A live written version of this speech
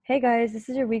Hey guys, this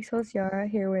is your week's host Yara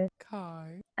here with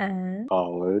Kai. Anne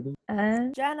Solid.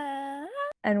 and Jenna.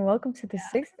 welcome to the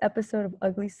 6th episode of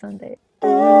Ugly Sunday.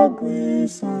 Ugly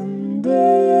Sunday.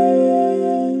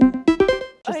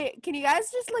 Okay, can you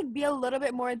guys just be a little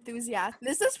bit more enthusiastic?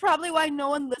 This is probably why no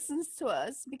one listens to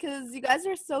us, because you guys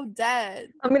are so dead.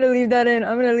 I'm gonna leave that in.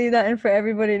 I'm gonna leave that in for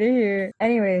everybody to hear.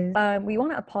 Anyways, we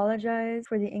want to apologize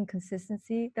for the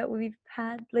inconsistency that we've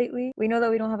had lately. We know that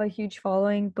we don't have a huge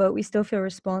following, but we still feel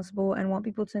responsible and want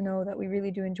people to know that we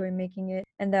really do enjoy making it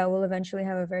and that we'll eventually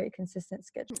have a very consistent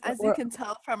schedule. As you can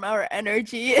tell from our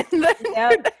energy in the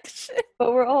introduction.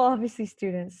 But we're all obviously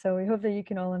students, so we hope that you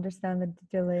can all understand the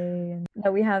delay and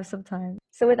that we have some time.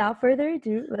 So without further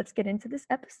ado, let's get into this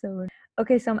episode.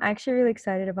 Okay, so I'm actually really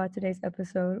excited about today's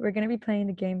episode. We're going to be playing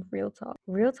the game Real Talk.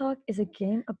 Real Talk is a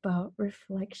game about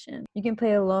reflection. You can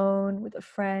play alone, with a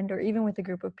friend, or even with a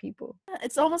group of people.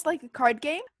 It's almost like a card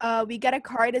game. We get a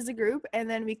card as a group, and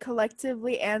then we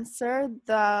collectively answer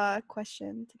the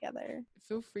question together.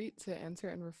 Feel free to answer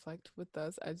and reflect with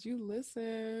us as you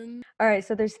listen. All right,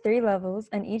 so there's 3 levels,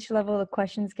 and each level the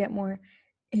questions get more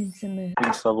intimate.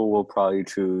 Each level will probably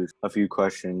choose a few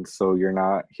questions, so you're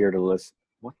not here to listen.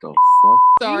 What the fuck?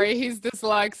 Sorry, he's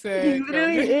dyslexic. He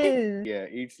literally is. Yeah,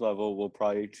 each level will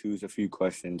probably choose a few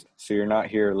questions, so you're not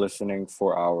here listening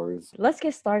for hours. Let's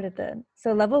get started then.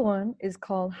 So level 1 is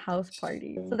called house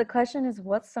party. So the question is,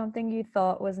 what's something you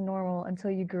thought was normal until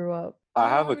you grew up? I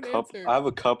have a an couple. answer. I have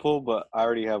a couple, but I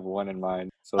already have one in mind.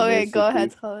 So Okay, go ahead,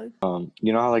 basically, Todd.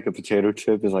 You know how a potato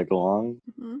chip is long?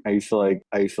 Mhm. I used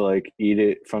to eat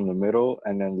it from the middle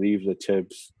and then leave the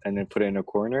chips and then put it in a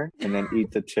corner and then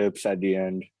eat the chips at the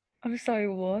end. I'm sorry,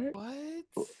 what?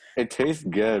 What? It tastes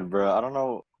good, bro. I don't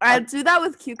know. I do that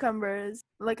with cucumbers.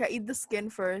 I eat the skin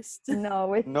first. No,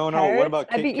 with No, what carrots, about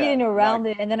I'd be Kit Kat? eating around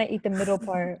it and then I eat the middle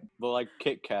part. But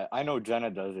Kit Kat, I know Jenna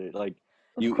does it.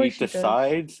 Of You course eat the she does.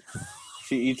 sides.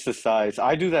 She eats the sides.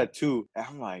 I do that too. And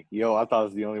I'm like, yo, I thought I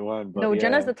was the only one. But No, yeah.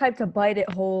 Jenna's the type to bite it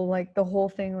whole, the whole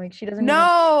thing. She doesn't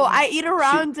No, I eat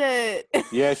around it.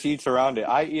 Yeah, she eats around it.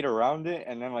 I eat around it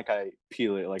and then I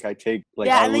peel it. I take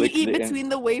yeah, I and then you lick eat the between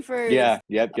the wafers. Yeah,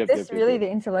 yep. This is really the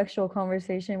intellectual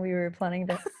conversation we were planning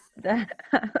that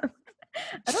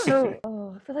I don't know.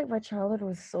 Oh, I feel like my childhood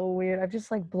was so weird. I've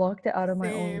just blocked it out of my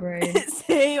own Same. brain.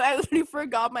 Same. I literally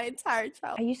forgot my entire I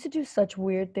childhood. used to do such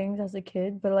weird things as a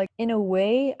kid, but in a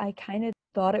way, I kind of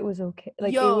thought it was okay.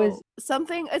 It was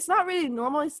something. It's not really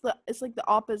normal. It's the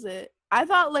opposite. I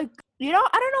thought I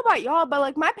don't know about y'all,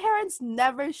 but my parents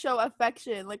never show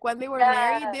affection. When they were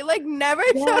married, they never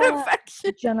showed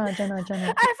affection. Jenna. I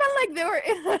felt like they were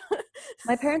in.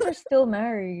 My parents are still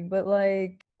married, but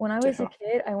when I was a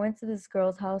kid, I went to this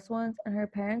girl's house once, and her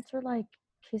parents were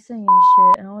kissing and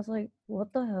shit, and I was like,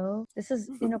 what the hell? This is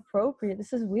inappropriate.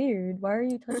 This is weird. Why are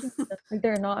you touching them?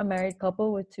 They're not a married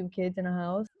couple with 2 kids in a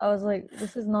house. I was like,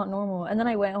 this is not normal. And then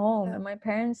I went home, and my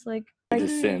parents They're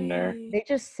just sitting there. they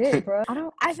just sit, bro. I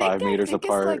think 5 meters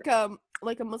apart. It's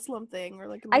like a Muslim thing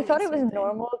or I thought it was thing.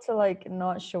 normal to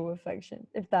not show affection,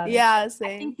 if that makes Yeah, sense. I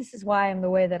same. think this is why I'm the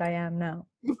way that I am now.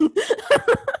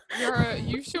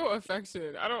 You show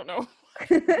affection. I don't know.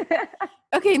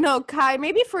 Okay, no, Kai,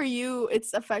 maybe for you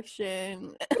it's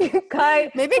affection.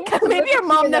 Kai, Maybe your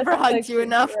mom never hugged you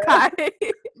enough, Kai.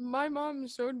 My mom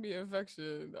showed me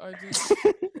affection. I just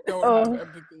don't have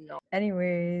empathy.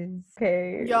 Anyways,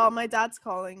 okay. Y'all, my dad's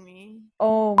calling me.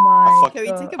 Oh my Can we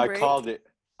take a God. break?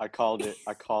 I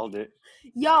called it.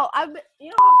 Yo, you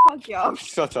know what? Fuck y'all.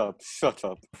 Shut up.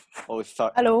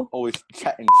 Hello. Always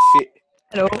chatting shit.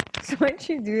 Hello. So why'd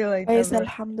you do it like Yes, that?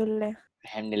 alhamdulillah.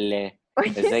 Alhamdulillah.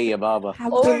 Isaiah Baba.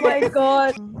 Oh my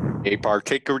God. A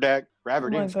particular grabber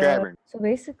Oh my and God. scrabber. So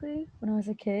basically, when I was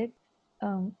a kid,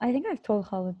 I think I've told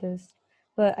Khalid this,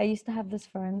 but I used to have this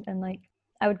friend, and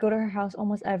I would go to her house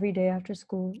almost every day after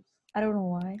school. I don't know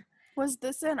why. Was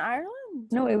this in Ireland?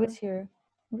 No, it or- was here.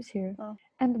 It was here. Oh.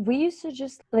 And we used to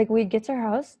just we'd get to her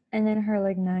house, and then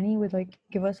her nanny would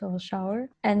give us a shower,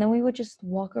 and then we would just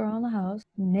walk around the house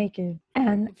naked.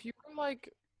 And If you were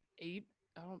 8,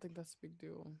 I don't think that's a big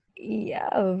deal. yeah,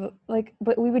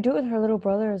 but we would do it with her little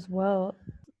brother as well.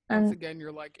 Once And again,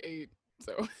 you're 8,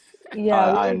 so.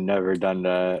 yeah, I've never done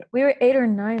that. we were 8 or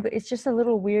 9, but it's just a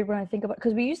little weird when I think about,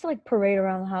 because we used to parade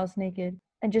around the house naked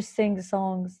and just sing the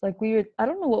songs. I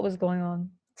don't know what was going on,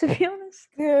 to be honest.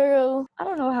 Girl. I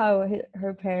don't know how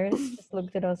her parents just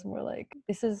looked at us and were like,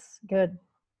 this is good.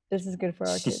 This is good for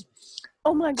our kids.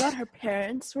 Oh my God, her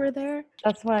parents were there.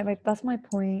 That's my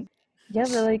point. Yeah,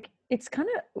 but it's kind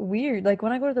of weird.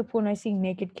 When I go to the pool and I see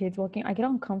naked kids walking, I get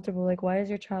uncomfortable. Why is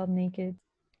your child naked?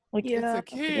 Yeah. It's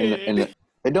a kid.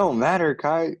 It don't matter,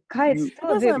 Kai. Kai, it's You- still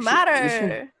a It bit. doesn't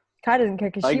matter. Kai doesn't care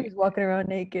because she Like- was walking around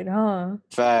naked, huh?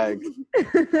 Fact.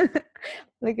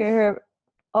 Look at her,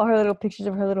 all her little pictures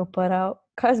of her little butt out.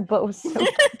 Kai's butt was so.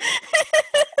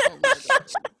 Oh my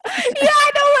gosh. Yeah,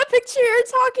 I know what picture you're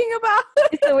talking about.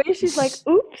 It's the way she's like,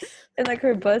 oops, and like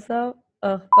her butt's out.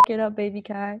 Fuck it up, baby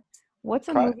Kai. What's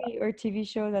a Cry- movie or TV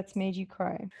show that's made you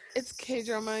cry? It's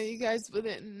K-drama. You guys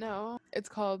wouldn't know. It's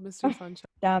called Mr. Sunshine.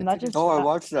 Damn, that It's a just. Oh, I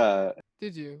watched that.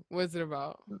 Did you? What's it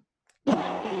about?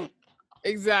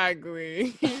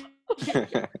 Exactly.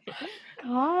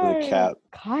 Kai, cap.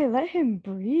 Kai, let him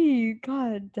breathe.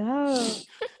 God damn.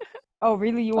 Oh,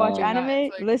 really? You watch Yeah, anime?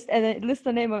 it's like- List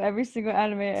the name of every single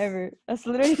anime ever. That's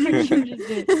literally what you just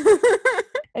did.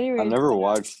 Anyway, I never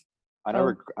watched. I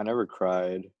Oh. never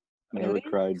cried. I never Really?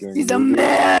 cried during. He's a movies.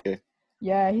 man.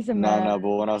 Yeah, he's a No, man. no, but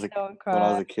when I was a Don't when I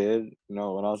was cry.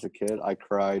 a kid, I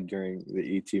cried during the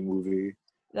E.T. movie.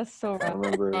 That's so I wrong.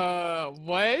 remember Oh,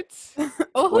 What?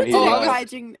 who When he, didn't uh, cry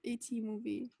during the ET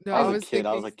movie? No, I was a kid.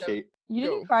 I was a thinking kid. You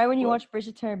didn't Yo, cry when you what? watched Bridge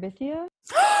of Terabithia?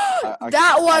 I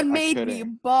That one I made me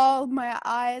couldn't. bawl my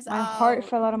eyes My out. heart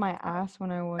fell out of my ass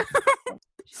when I watched it.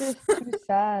 Shit is too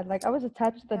sad. Like I was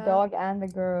attached to the Yeah. dog and the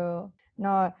girl.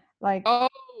 No, like Oh,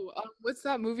 what's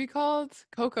that movie called?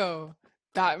 Coco.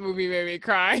 That movie made me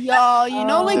cry. Yo, you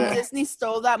know, like Oh. Disney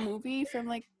stole that movie from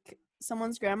like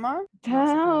someone's grandma.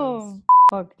 damn.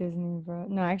 Fuck Disney, bro.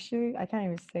 No, actually, I can't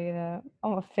even say that.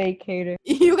 I'm a fake hater.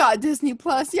 You got Disney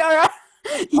Plus, Yara.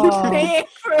 You Oh. paying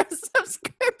for a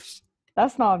subscription.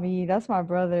 That's not me. That's my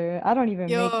brother. I don't even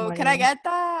make Yo, money. can I get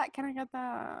that? Can I get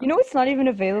that? You know it's not even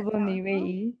available in the Yeah.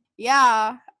 UAE.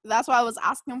 Yeah, that's why I was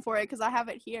asking for it because I have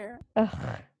it here. Ugh.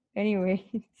 Anyways,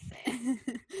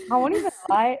 I won't even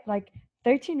lie. Like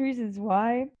 13 Reasons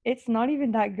Why. It's not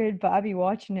even that good, but I be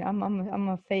watching it. I'm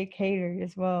a fake hater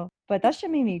as well. But that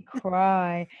shit made me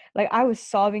cry. Like I was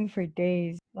sobbing for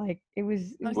days. Like it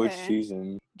was Which Okay.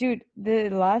 season? dude, the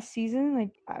last season,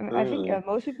 like I think Really?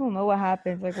 most people know what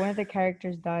happens. Like one of the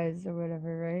characters dies or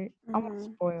whatever, right? I'm not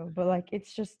Mhm. spoiled, but like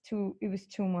it's just too. It was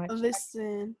too much.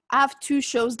 Listen, I have 2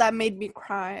 shows that made me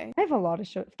cry. I have a lot of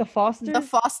shows. The Fosters. The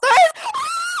Fosters.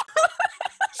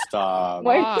 Stop.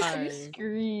 Why did Why? you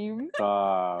scream? The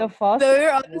Stop. Fosters.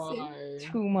 They're on the same. Why?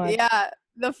 Too much. Yeah,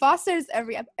 the Fosters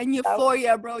and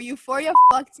Euphoria, bro. Euphoria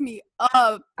fucked me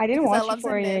up I didn't because I watch love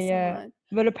Euphoria Zendaya so yet, much.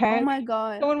 but Oh apparently my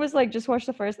god. someone was like, just watch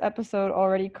the first episode,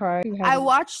 already cried. Too I heavy.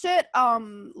 watched it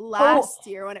last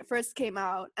year when it first came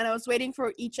out, and I was waiting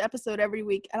for each episode every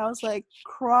week, and I was like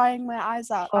crying my eyes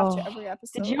out after Oh, every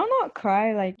episode. Did y'all not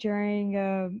cry like during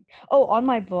on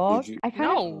my blog? you- I kind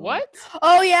No, of what?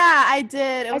 Oh yeah, I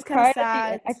did. It I was kind of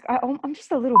cried at sad. I'm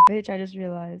just a little bitch. I just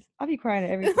realized I'll be crying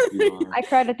at everything. You are. I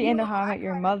cried at the end No, of How I I Met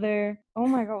Your cried. Mother. Oh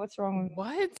my god, what's wrong with me?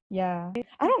 What? Yeah,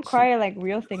 I don't cry at like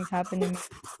real things happen to me.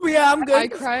 Yeah, I'm good. I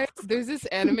cried. There's this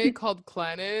anime called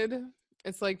Clannad.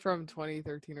 It's like from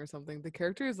 2013 or something. The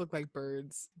characters look like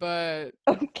birds, but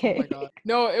oh Okay. my god,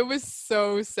 no, it was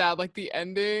so sad. Like the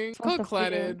ending. It's called Must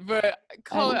have been. Clannad, but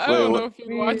Colin, I Wait, don't what- know if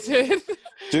you watch it.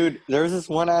 Dude, there's this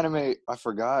one anime I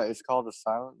forgot. It's called The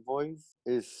Silent Voice.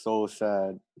 It's so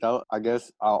sad. I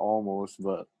guess I almost,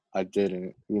 but I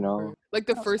didn't. You know. Like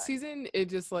the Oh, first sorry. season, it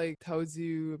just like tells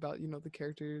you about the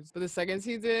characters, but the second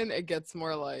season, it gets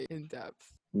more like in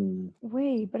depth. Mm.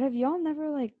 Wait, but have y'all never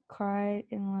like cried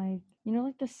in like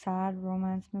like the sad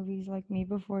romance movies like Me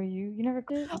Before You? You never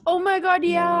cried? Oh my god,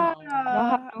 yeah. Y'all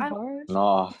have no I, heart?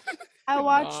 Nah. I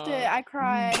watched it. Nah. I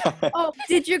cried. Oh,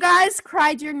 did you guys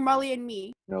cry during Molly and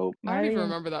Me? Nope. I don't even Mario.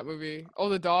 remember that movie. Oh,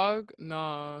 the dog?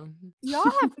 Nah. Y'all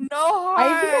have no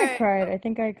I think I heart. cried. I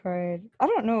think I cried. I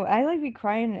don't know. I like be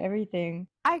crying at everything.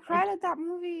 I cried at that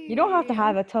movie. You don't have to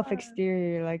have Oh a tough my God.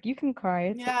 exterior. Like you can cry.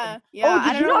 It's okay. Yeah, yeah. Oh, I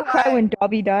did don't you know not cry why. when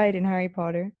Dobby died in Harry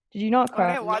Potter? Did you not Oh, I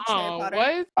cry didn't watch Harry No, Potter.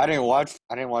 what? I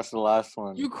didn't watch the last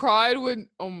one. You cried when?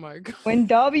 Oh my god. when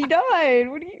Dobby died?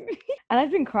 What do you mean? And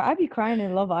I'd be crying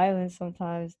in Love Island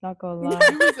sometimes. Not gonna lie.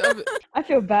 It was a- I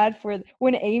feel bad for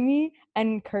when Amy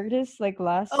and Curtis like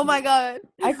last. Oh my year, god.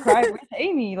 I cried with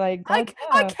Amy. Like I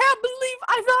goddamn. can't believe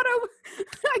I thought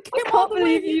I came can't all the way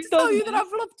believe here you've to tell done you that this.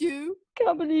 I've loved you.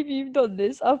 Can't believe you've done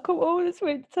this. I've come all this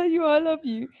way to tell you I love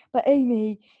you. But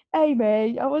Amy, I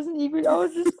wasn't even. I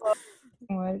was just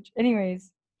too much.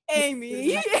 Anyways,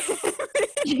 Amy.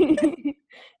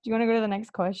 do you want to go to the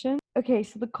next question? Okay,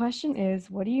 so the question is,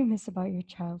 what do you miss about your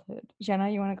childhood? Jenna,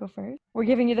 you want to go first? We're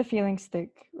giving you the feeling stick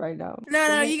right now.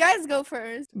 No, you guys go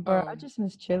first. Bro, I Um, just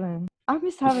miss chilling. I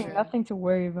miss having Okay. nothing to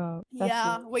worry about. That's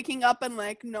Yeah, it. waking up and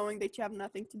like knowing that you have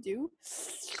nothing to do.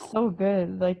 So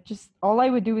good. Like, just all I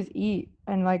would do is eat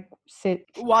and like sit.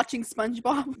 Watching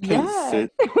SpongeBob Yeah,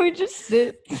 sit. we just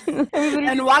sit. And we literally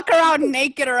and walk around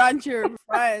naked around your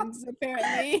friends,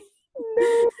 apparently.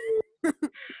 No.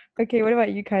 Okay, what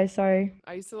about you, Kai? Sorry.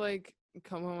 I used to like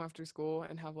come home after school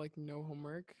and have like no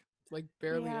homework, like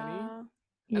barely any. Yeah.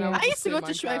 And I Yeah. would I just used to play go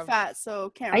to Shred Minecraft. Fat, so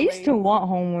can't I used to relate. want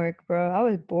homework, bro. I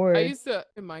was I bored. used to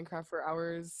play Minecraft for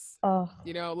hours. Oh.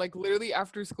 You know, like literally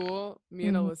after school, me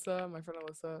and Mhm. Alyssa, my friend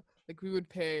Alyssa, like we would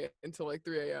pay until like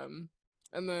 3 a.m.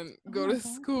 and then Oh go my to God.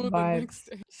 school the next Vibes.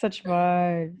 day. Such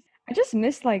vibes. I just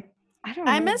miss like I don't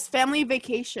I know. miss family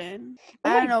vacation. Oh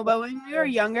I my don't know, but when we were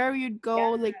God. younger, we'd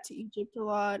go Yeah. like to Egypt a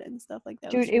lot and stuff like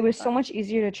that. Dude, it really was so fun. much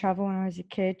easier to travel when I was a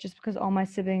kid just because all my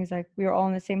siblings, like, we were all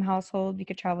in the same household. We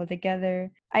could travel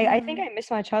together. I think Mhm. I miss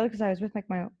my childhood because I was with like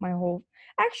my whole.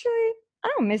 Actually, I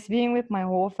don't miss being with my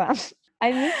whole family.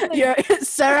 I miss like Yeah,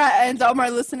 Sarah and Dom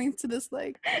are listening to this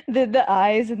like, the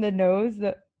eyes and the nose,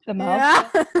 the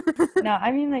mouth. yeah. No,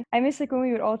 I mean like I miss like when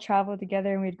we would all travel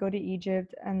together and we'd go to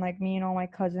Egypt and like me and all my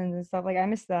cousins and stuff. Like I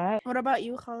miss that. What about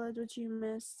you, Khalid? What you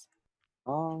miss?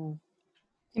 Um,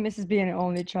 He misses being an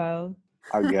only child.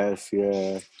 I guess,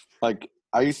 yeah. Like,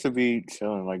 I used to be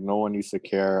chilling. Like, no one used to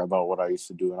care about what I used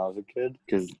to do when I was a kid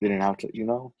because they didn't have to, you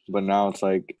know? But now it's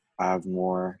like I have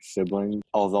more siblings.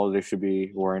 Although they should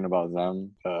be worrying about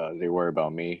them, they worry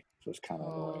about me. So it's kind of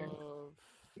annoying. Oh,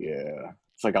 Yeah.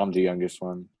 It's like I'm the youngest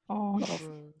one. Oh.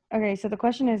 bro. Okay, so the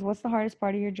question is, what's the hardest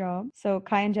part of your job? So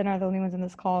Kai and Jen are the only ones in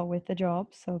this call with the job,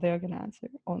 so they're gonna answer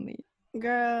only.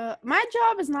 Girl, my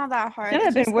job is not that hard. Jen It's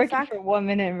have just been the working fact. for 1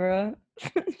 minute, bro.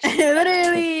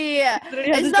 Literally, Literally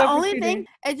has it's this the job for only 2 thing. days.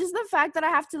 It's just the fact that I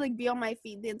have to like be on my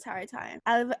feet the entire time.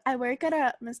 I work at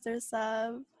a Mr.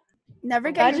 Sub.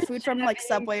 Never get your Imagine food from Jenna like being,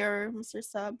 Subway or Mr.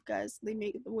 Sub, guys. They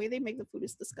make the way they make the food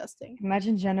is disgusting.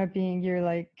 imagine Jenna being your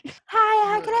like. Hi,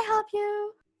 how Look, can I help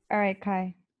you? All right,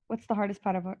 Kai, what's the hardest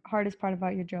part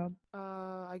about your job?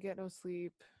 I get no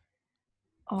sleep.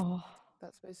 Oh,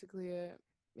 That's basically it.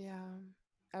 Yeah,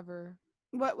 ever.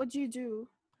 What would you do?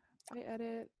 I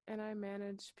edit and I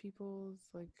manage people's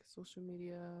like social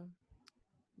media,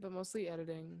 but mostly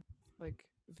editing, like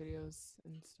videos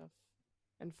and stuff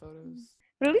and photos.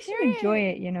 but at least you enjoy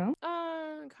Period. it, you know.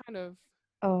 Kind of.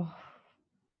 Oh,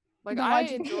 Like Then I why'd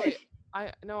you enjoy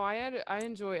I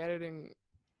enjoy editing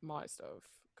my stuff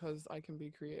because I can be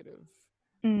creative.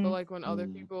 But mm, like when other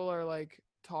Mm. people are like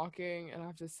talking and I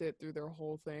have to sit through their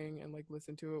whole thing and like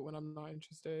listen to it when I'm not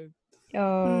interested,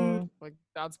 oh, like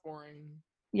that's boring,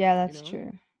 yeah, you that's know?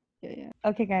 true. Yeah, yeah.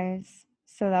 Okay, guys.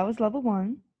 So that was level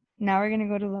 1. Now we're gonna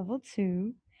go to level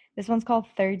 2. This one's called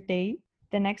third date.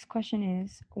 The next question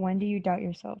is, when do you doubt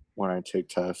yourself? When I take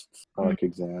tests or Mm. like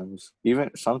exams. Even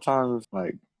sometimes,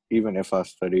 like, even if I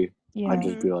study, I Yeah.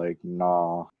 just be like,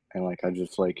 nah. And like, I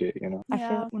just like it, you know? I feel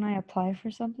Yeah. like when I apply for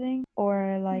something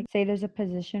or like say there's a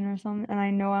position or something and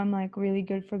I know I'm like really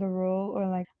good for the role or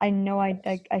like I know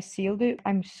I sealed it,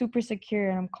 I'm super secure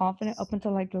and I'm confident up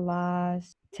until like the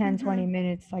last 10 20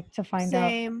 minutes like to find out.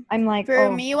 Same. I'm like, For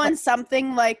oh, me, but when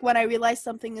something like when I realize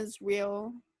something is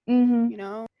real, mm-hmm. you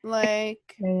know, like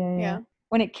Yeah.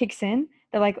 When it kicks in,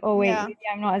 they're like, oh wait, Yeah. maybe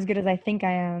I'm not as good as I think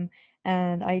I am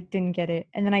and I didn't get it.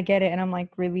 And then I get it and I'm like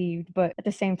relieved, but at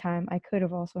the same time I could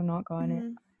have also not gotten it.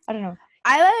 Mhm. I don't know.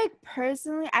 I like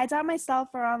personally, I doubt myself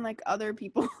around like other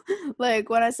people. Like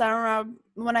when I surround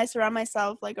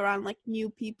myself like around like new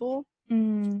people,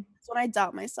 Mm. that's when I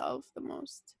doubt myself the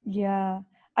most. Yeah.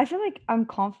 I feel like I'm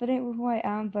confident with who I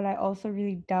am, but I also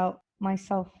really doubt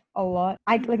myself a lot.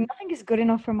 I like Mhm. nothing is good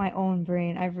enough for my own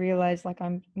brain. I've realized like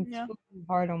I'm Yeah. too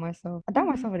hard on myself. I doubt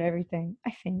Mhm. myself at everything,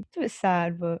 I think. It's a bit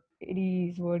sad, but it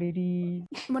is what it is.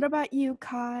 What about you,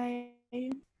 Kai?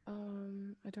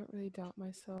 I don't really doubt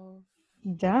myself.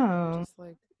 Damn. Just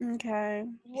like Okay.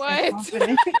 She said what?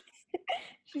 confident.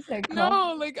 She said confident.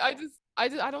 No, like I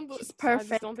don't It's I just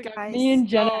perfect, don't think Me guys. and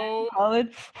Jenna no. in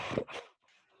college.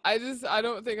 I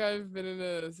don't think I've been in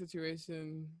a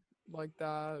situation like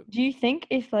that. Do you think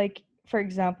if like for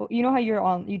example, you know how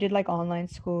you did like online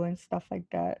school and stuff like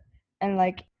that, and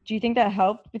like do you think that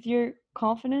helped with your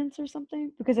confidence or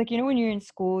something? Because like you know when you're in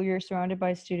school, you're surrounded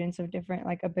by students of different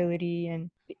like ability and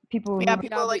people Yeah, who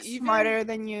people Yeah, but like even smarter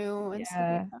than you and stuff like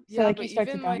yeah. that. So yeah, like but you start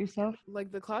to even doubt yourself.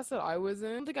 like the class that I was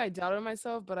in, I don't think I doubted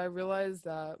myself, but I realized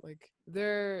that like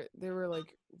they were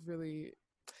like really,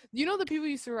 you know, the people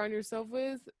you surround yourself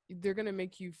with, they're gonna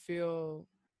make you feel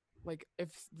like if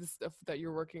the stuff that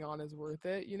you're working on is worth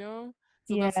it, you know?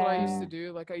 So that's what I used to Yeah.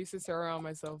 do. Like I used to surround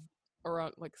myself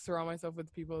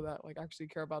with people that like actually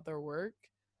care about their work.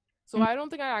 So Mm. I don't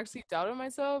think I actually doubted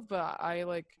myself, but I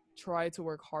like try to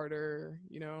work harder,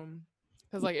 you know?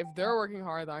 Because like if they're working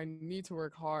hard, I need to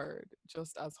work hard,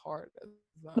 just as hard as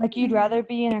them. Like you'd Mhm. rather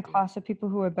be in a class of people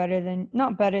who are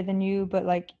not better than you, but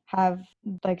like have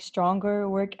like stronger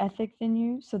work ethic than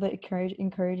you, so that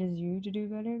encourages you to do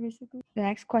better, basically. The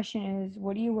next question is,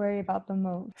 what do you worry about the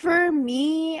most? For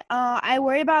me, I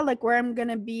worry about like where I'm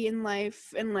gonna be in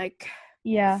life in like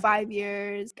Yeah. 5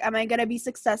 years. Am I gonna be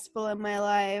successful in my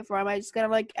life, or am I just gonna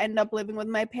like end up living with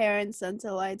my parents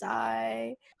until I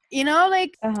die? You know,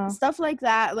 like stuff like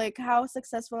that. Like, how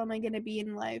successful am I gonna be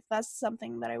in life? That's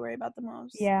something that I worry about the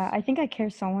most. Yeah, I think I care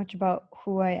so much about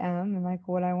who I am and like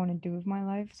what I want to do with my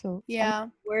life. So Yeah.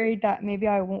 I'm worried that maybe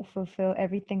I won't fulfill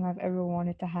everything I've ever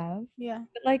wanted to have. Yeah.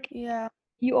 But like, Yeah.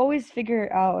 you always figure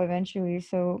it out eventually.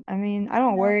 So I mean, I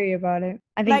don't worry about it.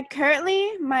 I think Like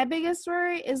currently, my biggest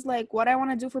worry is like what I want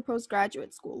to do for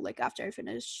postgraduate school. Like after I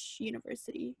finish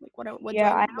university, like what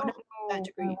yeah, I do don't know that what I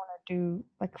degree? want to do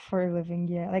like for a living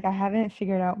yet. Like I haven't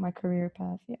figured out my career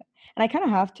path yet, and I kind of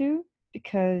have to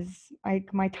because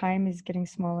my time is getting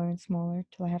smaller and smaller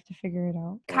till I have to figure it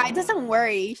out. Kai doesn't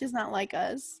worry. She's not like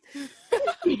us.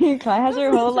 Kai has her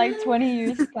whole like 20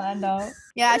 years planned out.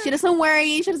 Yeah, she doesn't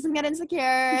worry. She doesn't get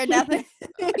insecure. Nothing.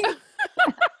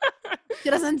 She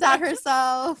doesn't doubt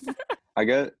herself.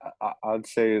 I'd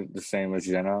say the same as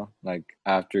Jenna. Like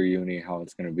after uni, how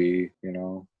it's gonna be, you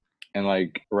know. And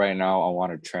like right now, I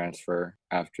want to transfer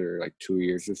after like 2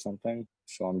 years or something.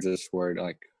 So I'm just worried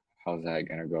like, how's that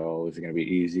gonna go? Is it gonna be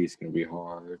easy? It's gonna be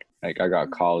hard. Like I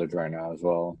got college right now as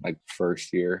well, like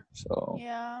first year. So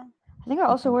Yeah. I think I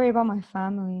also worry about my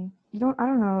family. I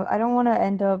don't know. I don't want to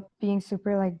end up being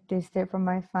super like distant from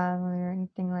my family or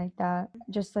anything like that.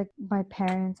 Just like my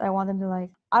parents, I want them to like,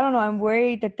 I don't know. I'm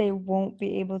worried that they won't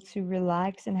be able to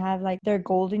relax and have like their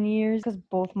golden years because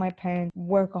both my parents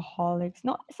workaholics.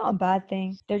 No, it's not a bad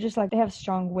thing. They're just like, they have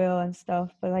strong will and stuff.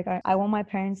 But like, I want my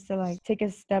parents to like take a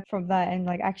step from that and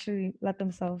like actually let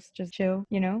themselves just chill,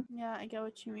 you know? Yeah, I get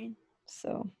what you mean.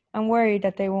 So I'm worried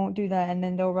that they won't do that and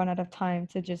then they'll run out of time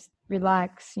to just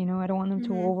relax, you know? I don't want them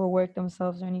to overwork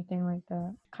themselves or anything like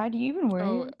that. Kai, do you even worry?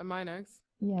 Oh, am I next?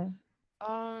 Yeah.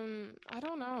 I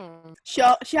don't know. She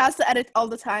has to edit all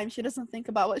the time. She doesn't think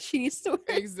about what she needs to.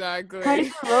 Exactly.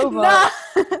 Kai's a robot.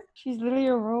 No. She's literally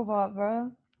a robot,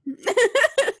 bro.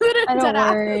 I I don't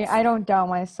worry. I don't doubt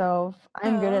myself.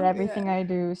 I'm good at Oh, everything I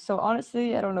do. So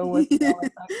honestly, I don't know what's wrong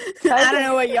with that. I don't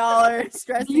know what y'all are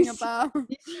stressing These- about.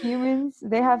 These humans,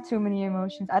 they have too many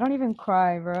emotions. I don't even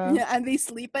cry, bro. Yeah, and they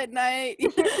sleep at night.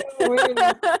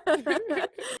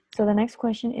 So the next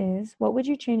question is, what would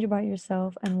you change about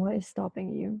yourself and what is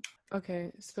stopping you?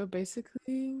 Okay, so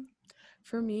basically,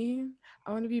 for me,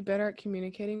 I want to be better at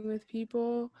communicating with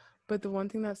people, but the one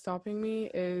thing that's stopping me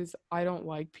is I don't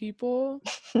like people.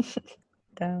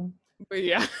 Damn. But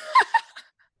yeah.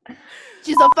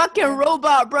 She's a fucking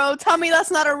robot, bro. Tell me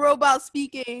that's not a robot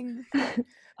speaking.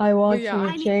 I want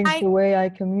yeah. to change the way I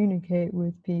communicate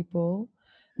with people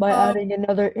by adding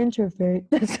another interface.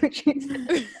 That's what she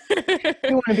said.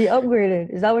 You want to be upgraded.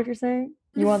 Is that what you're saying?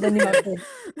 You want the new upgrade.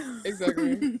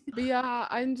 Exactly. But yeah,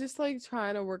 I'm just like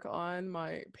trying to work on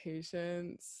my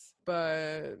patience,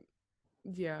 but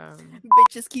yeah.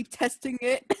 Bitches keep testing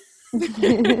it. You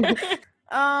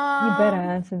better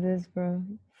answer this, bro.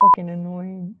 Fucking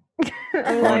annoying.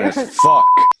 I'm What like, as fuck.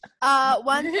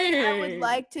 One thing I would Dang.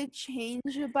 like to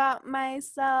change about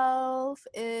myself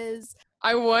is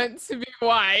I want to be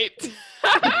white.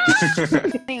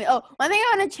 one thing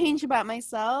I want to change about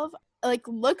myself, like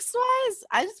looks wise,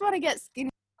 I just want to get skinny.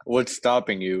 What's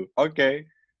stopping you? Okay,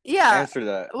 Yeah. answer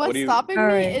that. What's do you? stopping me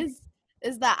Alright.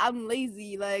 is that I'm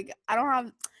lazy. Like I don't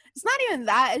have. It's not even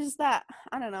that. It's just that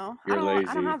I don't know. You're I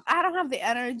don't lazy. have the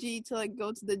energy to like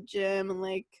go to the gym and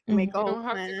like make a You whole don't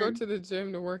have plan. to go to the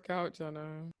gym to work out, Jenna.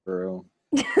 For real.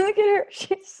 look at her.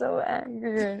 She's so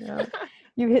angry right now.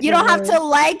 You hit You the don't have to nerve.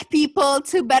 like people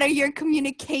to better your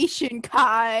communication,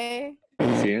 Kai. She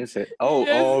didn't say.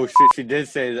 Yes. She did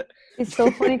say that. It's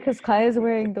so funny because Kai is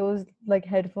wearing those like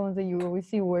headphones that you always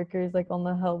see workers like on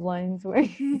the helplines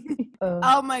wearing.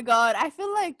 Oh my god, I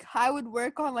feel like I would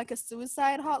work on like a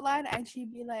suicide hotline, and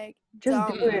she'd be like, Just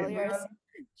 "Don't do it, kill bro. yourself."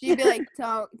 She'd be like,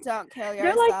 "Don't kill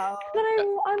You're like, yourself."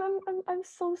 but I'm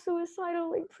so suicidal.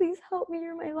 Like, please help me.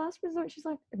 You're my last resort. She's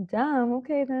like, damn.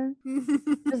 Okay then,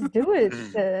 just do it.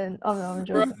 Then. Oh no, I'm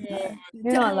Bro, joking.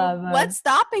 You're not that bad. What's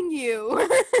stopping you?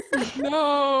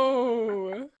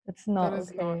 no. It's not That is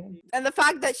okay. not. And the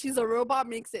fact that she's a robot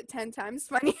makes it 10 times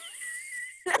funny.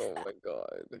 Oh my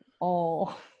god.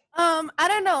 Oh, I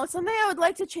don't know. Something I would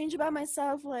like to change about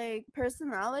myself, like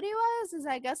personality wise, is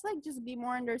I guess like just be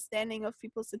more understanding of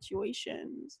people's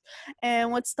situations.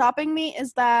 And what's stopping me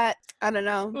is that I don't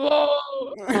know.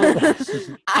 Whoa.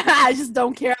 I just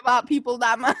don't care about people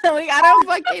that much. Like I don't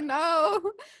fucking know.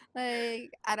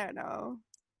 Like I don't know.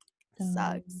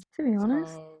 Sucks. To be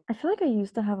honest, I feel like I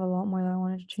used to have a lot more that I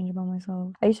wanted to change about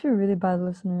myself. I used to be a really bad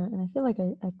listener, and I feel like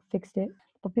I fixed it.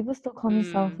 But people still call me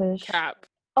selfish. Cap.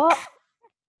 Oh,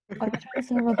 are you trying to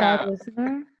say I'm a bad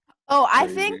listener? Oh, I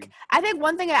think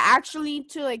one thing I actually need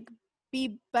to like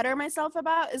be better myself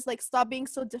about is like stop being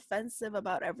so defensive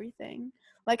about everything.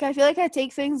 Like I feel like I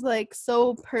take things like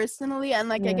so personally and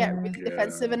like I get really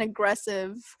defensive and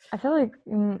aggressive. I feel like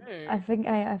I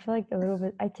feel like a little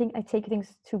bit. I take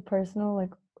things too personal.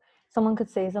 Like someone could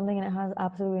say something and it has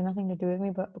absolutely nothing to do with me,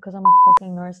 but because I'm a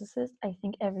fucking narcissist, I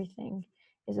think everything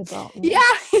is about me. Yeah.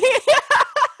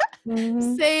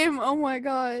 Same. Oh my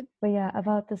god. But yeah,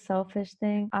 about the selfish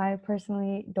thing, I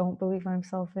personally don't believe I'm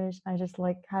selfish. I just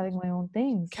like having my own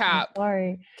things. Cap. I'm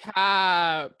sorry.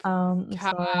 Cap.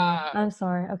 I'm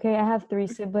sorry. Okay, I have 3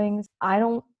 siblings. I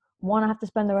don't want to have to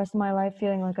spend the rest of my life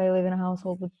feeling like I live in a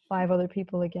household with 5 other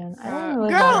people again. I don't want to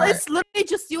live Girl, that it's literally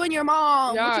just you and your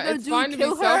mom. Yeah, what you gonna it's do? fine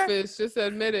Kill to be her? selfish. Just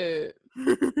admit it.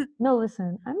 No,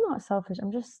 listen, I'm not selfish.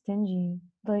 I'm just stingy.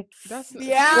 Like that's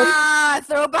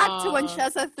throw back to when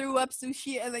Shessa threw up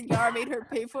sushi and then Yara made her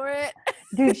pay for it.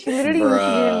 Dude, she literally knew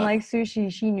she didn't like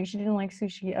sushi. She knew she didn't like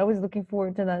sushi. I was looking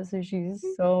forward to that sushi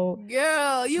so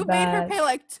girl, you made her pay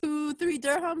like 2-3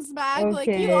 dirhams back. Okay. Like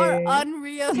you are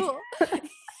unreal.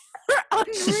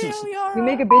 Unreal, Yara. You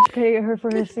make a bitch pay her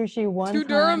for her sushi one 2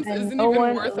 time, dirhams and isn't no even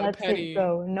one worth a lets penny. it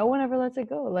go. No one ever lets it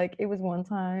go. Like it was one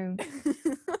time.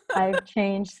 I've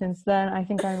changed since then. I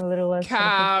think I'm a little less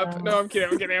Cap. No, I'm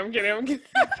kidding.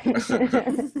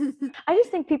 I just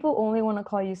think people only want to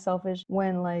call you selfish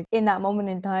when, like, in that moment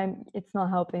in time, it's not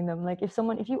helping them. Like, if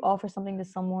you offer something to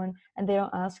someone and they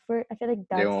don't ask for it, I feel like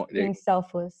that's being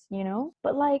selfless, you know?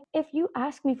 But like, if you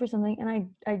ask me for something and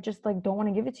I just like don't want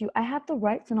to give it to you, I have the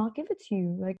right to not give it to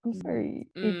you. Like, I'm sorry.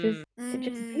 It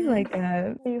just be like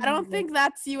that. I don't think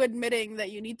that's you admitting that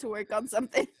you need to work on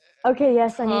something. Okay,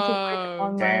 yes, I need to work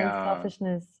on my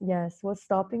selfishness. Yes, what's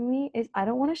stopping me is I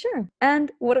don't want to share.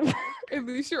 And what if at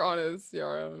least you're honest,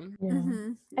 Yara. Yeah.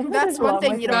 Mm-hmm. That's one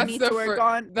thing you don't need to work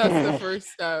on. That's the first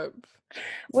step.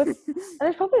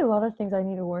 There's probably a lot of things I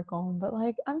need to work on, but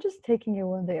like I'm just taking it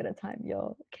one day at a time,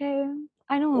 yo. Okay.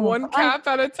 I know one cap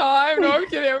at a time. No, I'm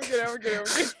kidding.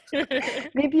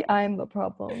 Maybe I'm the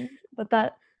problem, but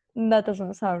that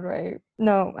doesn't sound right.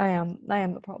 No, I am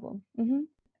the problem.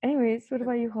 Anyways, what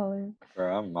about you, Holly?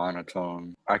 Bro, I'm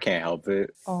monotone. I can't help it.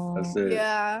 That's it.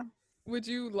 Yeah. Would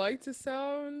you like to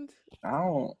sound? I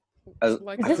don't. Is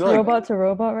this robot to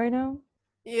robot right now?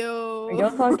 Yo. Are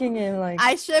y'all talking in like?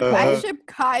 I ship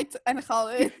Kai and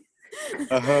Khalid.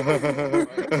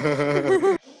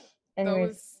 Anyways,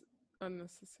 was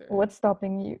unnecessary. What's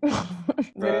stopping you?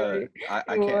 Bruh,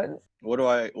 I can't. What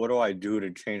do I do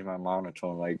to change my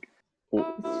monotone? Like,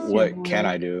 what can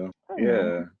I do?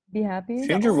 Yeah. Be happy.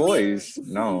 Change your voice.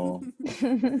 No.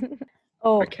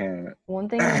 I can't. One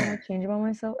thing I want to change about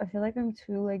myself, I feel like I'm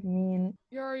too like mean.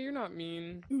 Yara, you're not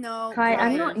mean. No, Kai,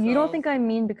 I'm not. You don't think I'm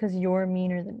mean because you're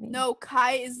meaner than me? No,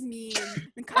 Kai is mean.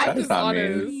 Kai is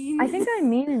honest. I think I'm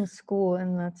mean in school,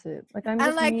 and that's it. Like I'm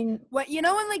just mean. What you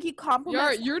know when like you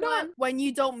compliment you're not when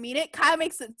you don't mean it. Kai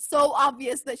makes it so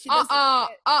obvious that she doesn't.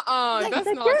 That's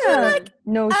not true.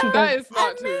 No, she does. That is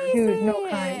not true. Dude, no,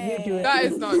 Kai, you do it. That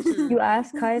is not true. You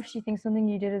ask Kai if she thinks something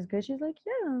you did is good. She's like,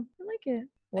 yeah, I like it.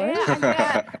 What?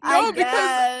 Yeah, I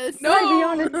guess. No, be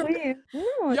honest, please.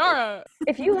 No, Yara.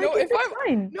 If you like it, that's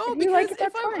fine. No, if you like it,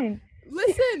 that's fine.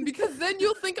 Listen, because then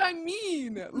you'll think I'm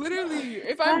mean. Literally,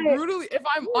 if I'm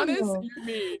honest, you're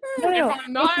mean. No. If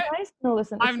I'm not,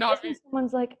 listen. I'm not mean.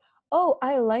 Someone's like, oh,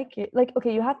 I like it. Like,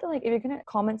 okay, you have to like, if you're gonna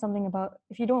comment something about,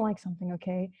 if you don't like something,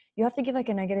 okay, you have to give like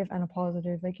a negative and a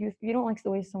positive. Like, if you don't like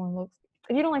the way someone looks,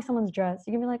 if you don't like someone's dress,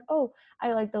 you can be like, oh,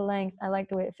 I like the length, I like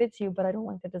the way it fits you, but I don't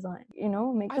like the design. You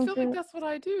know, I feel like that's what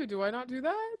I do. Do I not do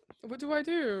that? What do I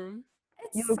do?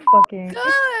 You look fucking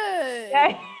good.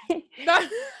 Yeah.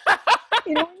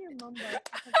 You know when your mom like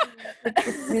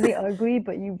it's really ugly,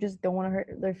 but you just don't want to hurt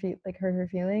her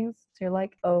feelings. So you're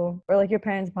like, oh, or like your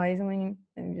parents buy you something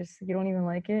and you don't even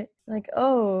like it. Like,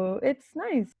 oh, it's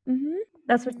nice.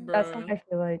 That's what I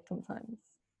feel like sometimes.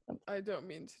 I don't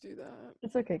mean to do that.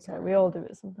 It's okay, Kat. We all do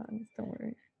it sometimes. Don't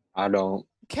worry. I don't.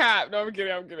 Kat, no, I'm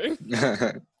kidding.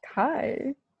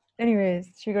 Hi.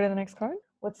 Anyways, should we go to the next card?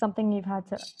 What's something you've had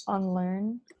to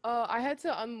unlearn? I had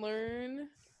to unlearn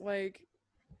like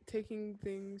taking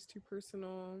things too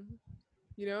personal.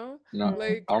 you know? No,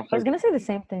 Like I don't I was think. gonna say the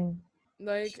same thing.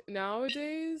 like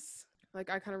nowadays, like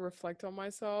I kind of reflect on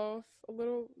myself a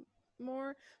little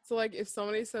more. So like if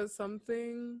somebody says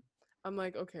something, I'm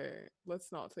like, okay,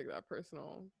 let's not take that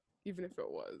personal, even if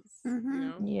it was, you Mhm.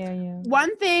 know? Yeah, yeah.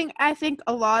 One thing I think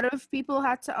a lot of people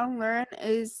had to unlearn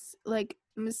is like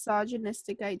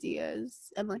misogynistic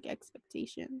ideas and like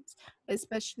expectations,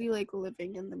 especially like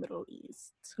living in the Middle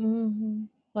East. hmm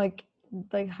like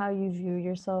how you view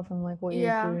yourself and like what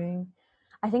you're Yeah. doing.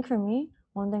 I think for me,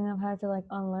 one thing I've had to like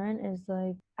unlearn is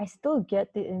like I still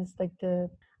get the like the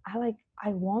I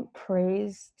want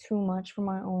praise too much for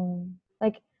my own.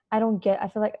 Like I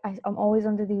feel like I'm always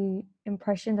under the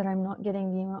impression that I'm not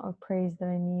getting the amount of praise that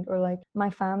I need, or like my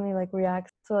family like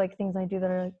reacts to like things I do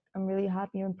that are like I'm really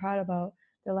happy and proud about.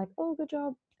 They're like, "Oh, good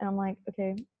job," and I'm like,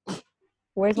 "Okay,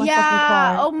 where's my fucking Yeah.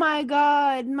 car? Oh my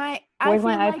God. I Where's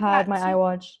feel my like iPad, that my too.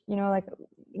 iWatch? You know, like,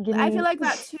 give I feel me." like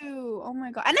that too. Oh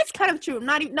my God. And it's kind of true. I'm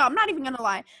not even gonna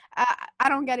lie. I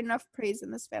don't get enough praise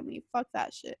in this family. Fuck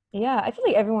that shit. Yeah, I feel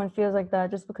like everyone feels like that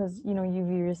just because, you know, you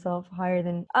view yourself higher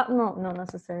than, no, not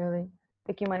necessarily.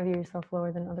 Like, you might view yourself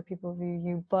lower than other people view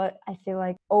you. But I feel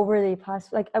like over the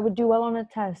past, like, I would do well on a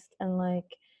test and, like,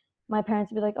 my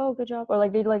parents would be like, oh, good job. Or,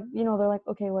 like, they'd, like, you know, they're like,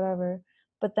 okay, whatever.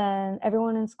 But then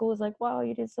everyone in school is like, wow,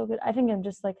 you did so good. I think I'm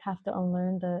just, like, have to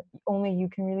unlearn that only you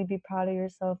can really be proud of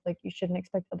yourself. Like, you shouldn't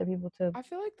expect other people to. I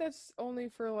feel like that's only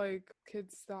for like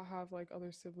kids that have like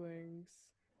other siblings.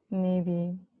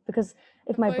 Maybe. Because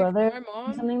if 'Cause, my like brother my did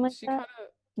mom, something like she that, kind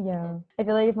of yeah. oh, I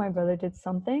feel like if my brother did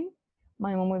something,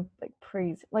 my mom would like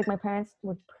praise, like my parents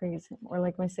would praise him, or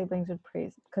like my siblings would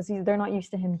praise him, because they're not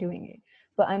used to him doing it.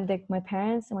 But I'm like, my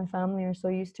parents and my family are so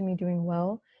used to me doing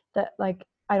well that like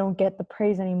I don't get the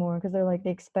praise anymore because they're like, they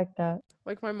expect that.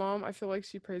 like my mom, I feel like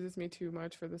she praises me too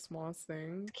much for the smallest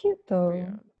thing. It's cute But yeah.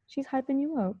 though. She's hyping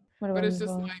you up. What But about it's you,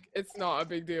 just Paul? like it's not a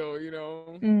big deal, you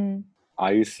know. Mm.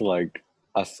 I used to like.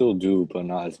 I still do, but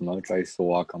not as much. I used to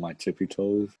walk on my tippy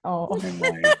toes Oh, and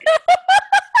like.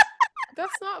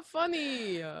 That's not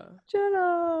funny.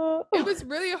 Jenna. It was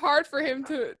really hard for him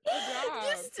to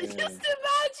adapt. Just Yeah.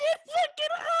 imagine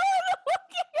fucking Hannah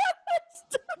looking at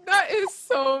this. That is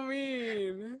so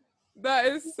mean. That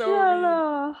is so mean.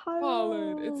 Jenna,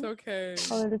 Khalid, it's hello. okay.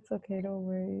 Khalid, it's okay, don't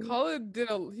worry. Khalid did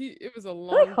it was a I feel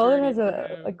long like Khalid journey has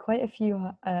for like him. quite a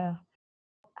few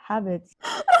habits.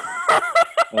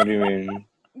 What do you mean?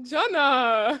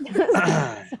 Jenna.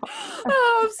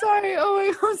 Oh, I'm sorry. Oh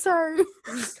my God, I'm sorry.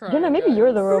 He's Jenna, crying, maybe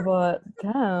you're the guys. robot.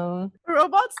 Damn.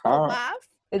 Robots I don't don't, laugh.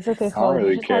 It's okay, I don't Khalid. You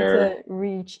really just had care.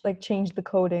 to change the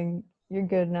coding. You're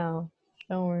good now.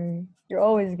 Don't worry. You're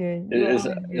always good. You were It's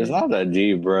always it's good. not that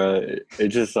deep, bruh.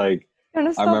 It's just like Jenna,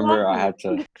 I stop remember I had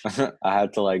laughing. to I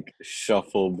had to like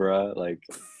shuffle, bruh. Like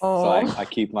so Oh, I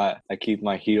keep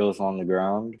my heels on the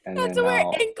ground and I had then to wear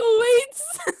now ankle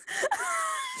weights.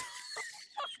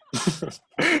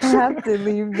 I have to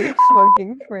leave this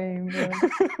fucking frame, bro.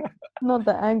 Not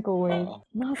the ankle weight.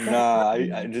 Not the nah,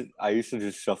 ankle weight. I used to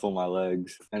just shuffle my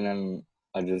legs and then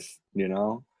I just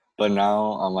but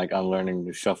now I'm like unlearning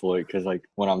to shuffle it because like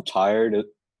when I'm tired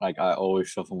like I always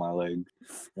shuffle my legs.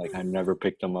 Like I never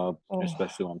pick them up, Oh.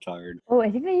 especially when I'm tired. Oh,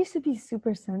 I think I used to be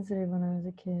super sensitive when I was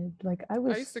a kid. Like I I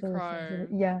was used to so cry. sensitive.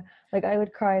 Yeah, like I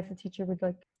would cry if the teacher would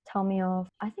like tell me off.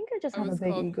 I think I just I have a was big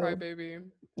called ego. Crybaby.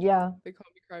 Yeah. They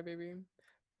called me Crybaby.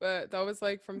 But that was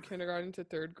like from kindergarten to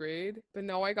third grade. But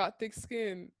now I got thick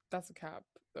skin. That's a cap,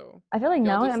 though. I feel like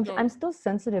Y'all now just I'm don't. still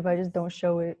sensitive. I just don't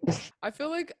show it. I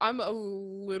feel like I'm a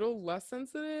little less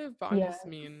sensitive, but I'm Yeah. just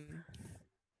mean.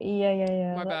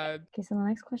 Yeah. My bad. Okay, so the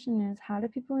next question is, how do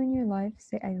people in your life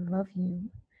say I love you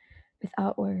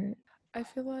without words? I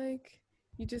feel like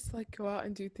you just like go out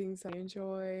and do things that you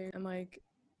enjoy and like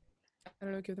I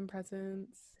don't know, give them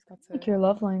presents. That's Like it. your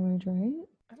love language, right?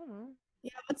 I don't know.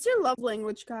 Yeah, what's your love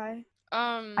language, Kai?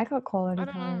 I got quality I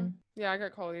don't know. time. Yeah, I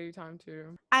got quality time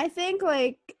too. I think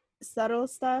like subtle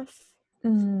stuff.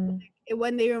 Mm.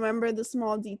 When they remember the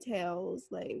small details,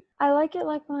 like I like it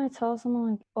like when I tell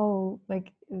someone like, oh,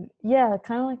 like yeah,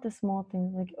 kind of like the small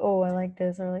things, like oh, I like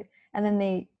this, or like, and then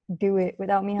they do it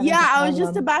without me having to I tell was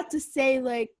just them. about to say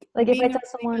like Like if I being a tell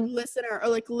really good someone, listener or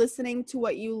like listening to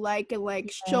what you like and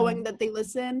like showing that they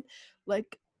listen,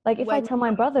 like like if I when tell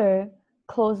my brother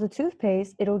close the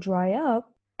toothpaste, it'll dry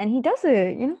up, and he does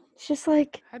it. You know, it's just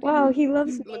like How do wow, you he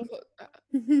loves look?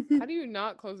 me. How do you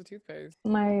not close the toothpaste?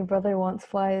 My brother wants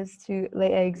flies to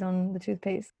lay eggs on the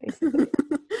toothpaste, basically.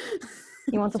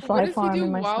 He wants a So what fly does he farm do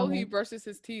in my while he stomach. brushes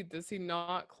his teeth? Does he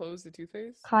not close the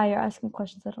toothpaste? Kai, you're asking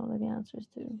questions I don't know the answers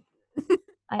to.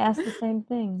 I asked the same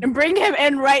thing. And bring him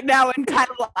in right now and kind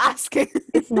of ask him.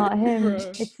 It's not him.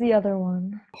 Bruh. It's the other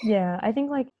one. Yeah, I think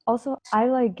like also I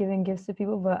like giving gifts to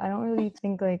people, but I don't really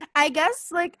think like I guess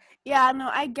like yeah, no,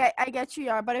 I get you,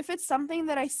 yeah. But if it's something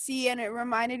that I see and it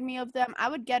reminded me of them, I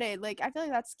would get it. Like I feel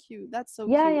like that's cute. That's so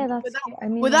yeah, cute. yeah, that's Without, cute. I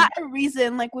mean without a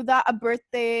reason, like without a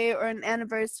birthday or an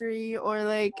anniversary or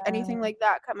like anything Yeah. like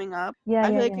that coming up. yeah, I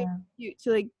feel yeah, like yeah. it's cute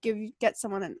to like get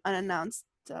someone an unannounced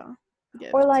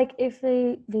gift. Or like if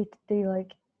they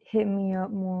like hit me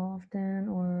up more often,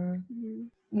 or Mhm.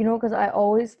 you know, because I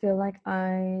always feel like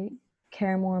I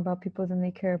care more about people than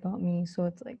they care about me, so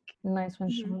it's like nice when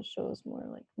Mhm. someone shows more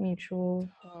like mutual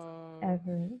Uh,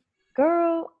 effort.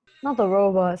 Girl, not the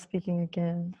robot speaking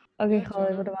again. Okay, Yeah,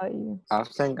 Khalid, what Jonah. about you? I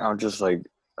think I'm just like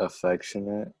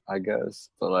affectionate, I guess,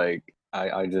 but like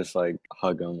I just like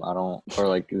hug them. I don't, or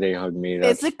like they hug me.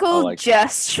 That's Physical all like.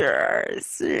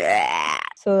 gestures. Yeah.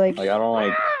 So like Like I don't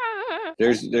like.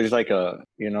 There's like a,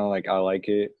 you know, like I like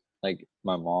it. Like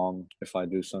my mom, if I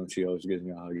do something, she always gives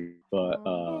me a hug. But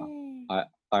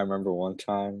I remember one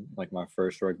time, like my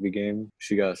first rugby game,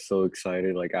 she got so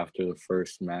excited like after the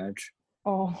first match,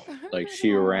 oh like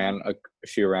she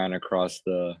ran across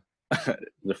the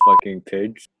the fucking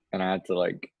pitch, and I had to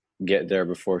like get there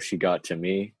before she got to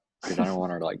me because I don't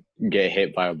want her to like get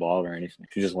hit by a ball or anything.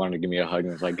 She just wanted to give me a hug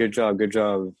and was like, "Good job, good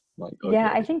job." I'm like, okay.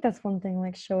 yeah, I think that's one thing,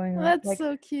 like showing up. That's Like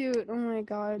so cute. Oh my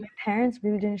god. my parents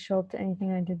really didn't show up to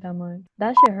anything I did that much.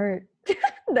 That shit hurt.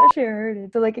 That shit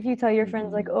hurted. So like if you tell your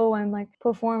friends like, Mhm. oh, I'm like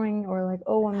performing, or like,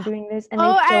 oh, I'm doing this, and they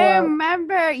Oh, show I up.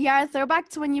 remember. Yeah, throwback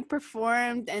to when you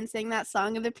performed and sang that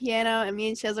song on the piano, and me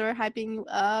and Shazza were hyping you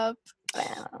up.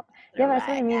 Wow. Yeah, that's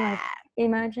what I mean. Like, Throwback.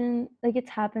 imagine like it's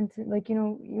happened to like, you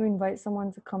know, you invite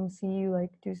someone to come see you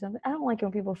like do something. I don't like it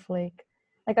when people flake.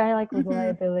 Like I like Mhm.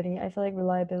 reliability. I feel like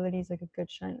reliability is like a good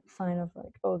sign of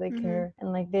like, oh, they Mhm. care,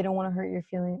 and like they don't want to hurt your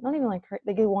feelings. Not even like hurt.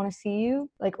 Like they want to see you,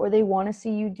 like, or they want to see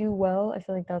you do well. I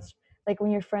feel like that's like when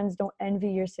your friends don't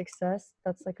envy your success.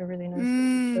 That's like a really nice way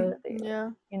to show that they, like, Yeah.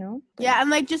 you know. Yeah, and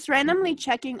like just randomly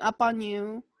checking up on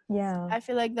you. Yeah. I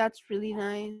feel like that's really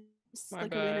nice. My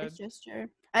Like a really nice bad. gesture.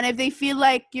 And if they feel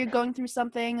like you're going through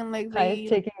something and like Kai is they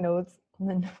taking notes. And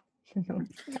then the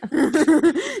notes.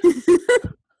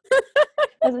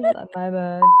 That's just like, my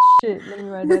bad. Shit, let me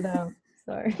write that down.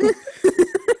 Sorry.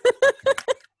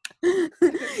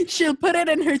 she'll put it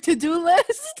in her to-do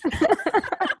list.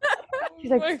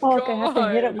 She's Oh like, my fuck, I have to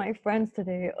hit up God. my friends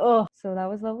today. Ugh. So that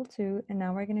was level 2, and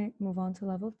now we're gonna move on to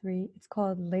level 3. It's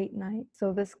called late night.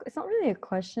 So this, it's not really a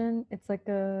question, it's like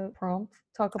a prompt.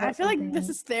 Talk I about feel like something. this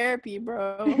is therapy,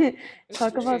 bro.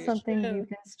 Talk about Straight. something Yeah. you've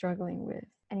been struggling with.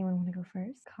 Anyone want to go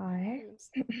first? Kai?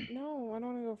 No, I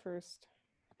don't want to go first.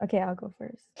 Okay, I'll go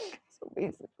first. So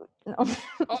basically, no.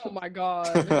 Oh my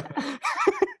God.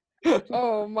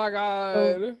 Oh my So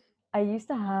God. I used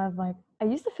to have like I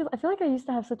feel like I used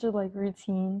to have such a like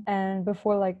routine, and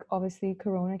before like obviously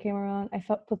Corona came around, I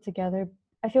felt put together.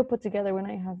 I feel put together when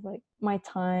I have like my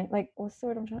time, like what's the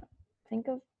word I'm trying to think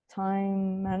of?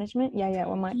 Time management? Yeah,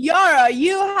 when my Yara,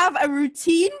 you have a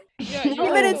routine? Yeah, you Even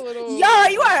have No, the it's little.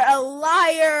 Yara, you are a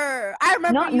liar. I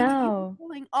remember not you now.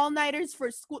 pulling all-nighters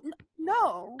for school.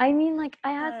 No. I mean like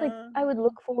I had like I would Uh,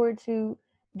 look forward to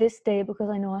this day because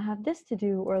I know I have this to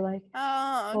do, or like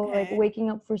oh, oh like okay. waking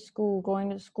up for school, going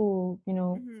to school, you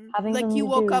know, having Like something you to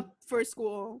woke do. up for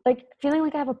school. Like feeling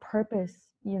like I have a purpose,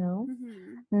 you know?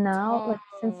 Now, like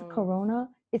since the Oh. corona,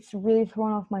 it's really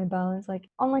thrown off my balance. Like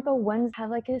on like a Wednesday, I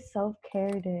have like a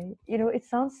self-care day. You know, it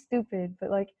sounds stupid, but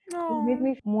like it made No.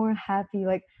 me more happy.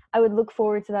 Like I would look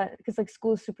forward to that because like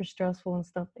school is super stressful and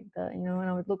stuff like that, you know, and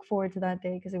I would look forward to that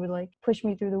day because it would like push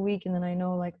me through the week, and then I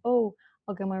know like, oh,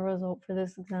 I'll get my result for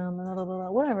this exam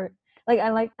and whatever.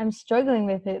 I'm struggling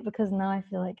with it because now I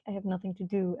feel like I have nothing to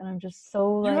do, and I'm just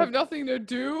so You like have nothing to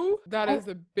do? That I is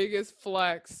the biggest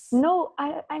flex no,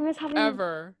 I miss having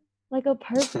ever. like a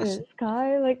purpose,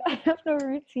 Kai. Like I have no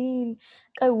routine.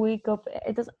 I wake up.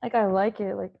 It doesn't like I like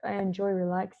it. Like I enjoy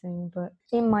relaxing, but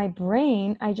in my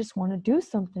brain, I just want to do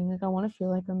something. Like I want to feel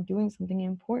like I'm doing something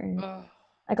important. Ugh.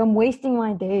 Like I'm wasting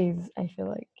my days. I feel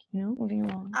like, you know, moving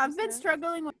along. I've been Okay.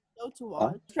 struggling with a show to Huh?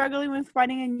 watch. Struggling with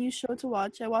finding a new show to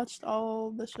watch. I watched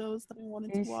all the shows that I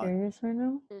wanted Are to you watch. serious right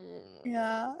now?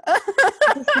 Yeah.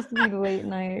 This is supposed to be late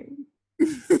night.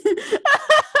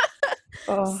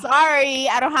 Oh, Sorry,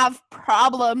 I don't have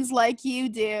problems like you you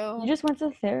do. just went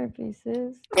to therapy,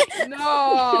 sis.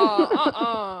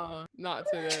 No. Not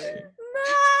today.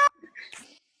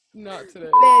 Not today.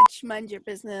 Bitch, mind your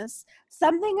business.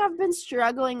 Something I've been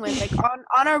struggling with, like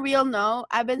on a real note,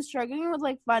 I've been struggling with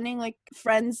like finding like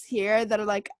friends here that are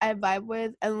like I vibe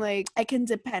with and like I can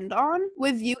depend on.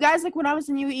 With you guys, like when I was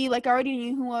in UE, like I already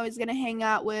knew who I was gonna hang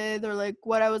out with or like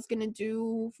what I was gonna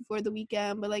do for the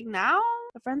weekend. But like now,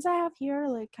 the friends I have here are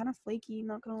like kind of flaky,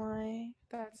 not gonna lie.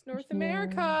 That's North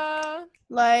America.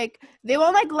 Like they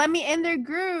won't like let me in their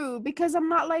group because I'm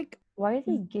not like. Why are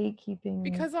they gatekeeping?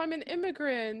 Because I'm an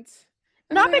immigrant.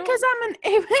 Not because I'm an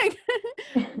immigrant,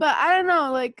 but I don't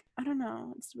know. Like I don't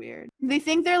know. It's weird. They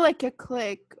think they're like a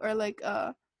clique or like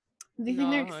They think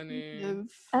they're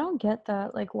exclusive. I don't get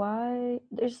that. Like why?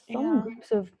 There's some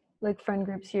groups of like friend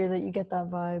groups here that you get that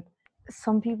vibe.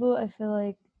 Some people, I feel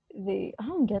like I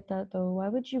don't get that though. Why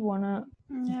would you wanna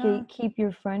gatekeep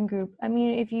your friend group? I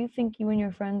mean, if you think you and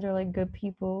your friends are like good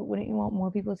people, wouldn't you want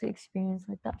more people to experience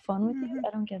like that fun with you? I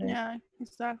don't get it. Yeah,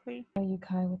 exactly. Are you,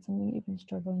 Kai? What's something you've been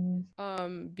struggling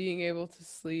with? Being able to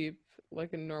sleep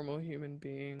like a normal human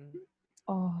being.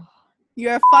 Oh,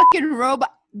 you're a fucking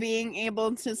robot. Being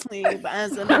able to sleep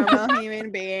as a normal human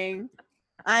being,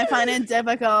 I find it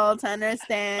difficult to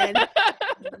understand.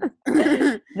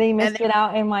 They missed it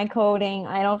out in my coding.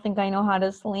 I don't think I know how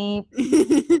to sleep.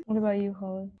 What about you,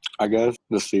 Holly? I guess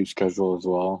the sleep schedule as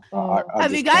well. Oh.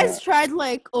 Have you guys tried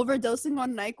like overdosing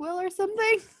on NyQuil or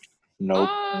something? Nope.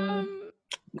 No.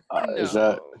 Is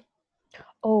that?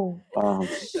 Oh.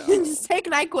 Just take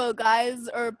NyQuil, guys,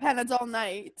 or Panadol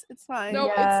night. It's fine. No,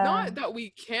 it's not that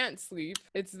we can't sleep.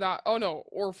 It's that,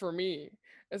 or for me,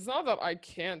 it's not that I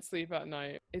can't sleep at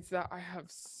night. It's that I have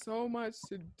so much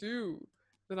to do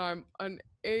that I'm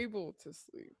unable to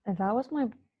sleep. And that was my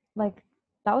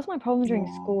problem during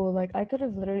school. Like I could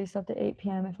have literally slept at 8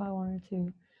 p.m. if I wanted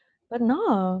to. But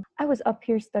no, I was up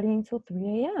here studying till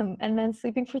 3 a.m. and then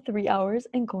sleeping for 3 hours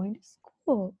and going to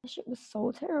school. That shit was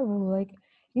so terrible. Like,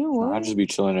 you know what? I'd just be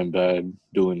chilling in bed,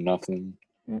 doing nothing.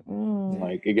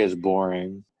 Like, it gets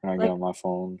boring when I get on my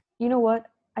phone. You know what?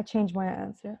 I changed my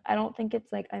answer. I don't think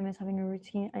it's like I miss having a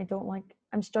routine.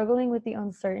 I'm struggling with the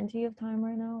uncertainty of time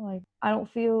right now. Like, I don't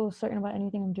feel certain about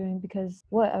anything I'm doing because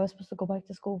I was supposed to go back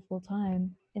to school full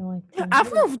time in like 10 I've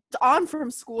years. moved on from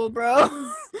school, bro.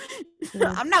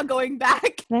 I'm not going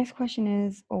back. Next question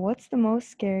is, what's the most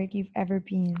scared you've ever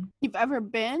been? You've ever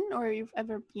been or you've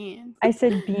ever been? I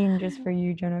said bean just for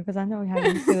you, Jenna, because I know how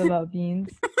you feel about beans.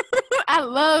 I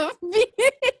love beans.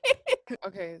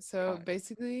 Okay, so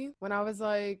basically when I was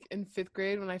like in 5th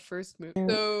grade when I first moved.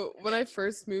 So when I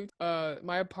first moved,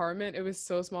 my apartment, it was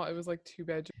so small. It was like 2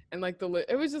 bedrooms and like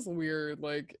it was just weird.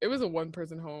 Like it was a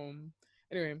 1-person home.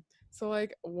 Anyway, so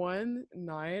like one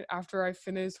night after I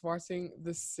finished watching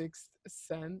The Sixth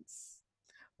Sense,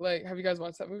 like have you guys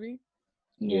watched that movie?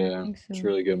 Yeah, it's a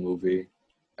really good movie.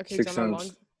 Okay, Jenna,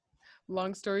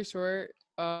 long story short,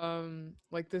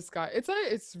 like this guy,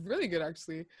 it's really good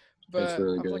actually. But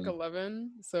really I was good. like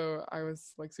 11, so I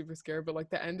was like super scared. But like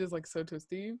the end is like so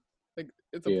twisty, like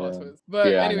it's a plot twist. But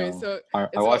anyway, so I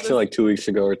watched it like 2 weeks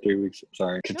ago or 3 weeks.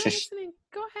 Sorry. No, listening.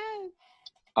 Go ahead.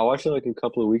 I watched it like a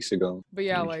couple of weeks ago. But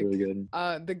yeah, like really good.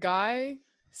 The guy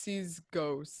sees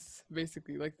ghosts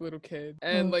basically, like little kid,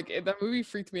 and like that movie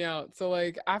freaked me out. So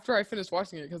like after I finished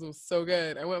watching it because it was so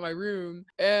good, I went in my room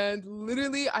and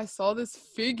literally I saw this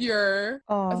figure.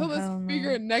 I saw this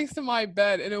figure next to my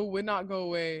bed, and it would not go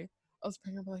away. I was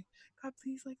praying, I'm like, God,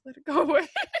 please, like, let it go away.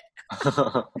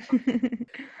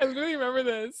 I literally remember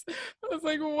this. I was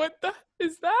like, what the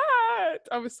is that?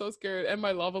 I was so scared, and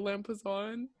my lava lamp was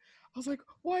on. I was like,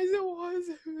 why is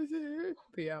it?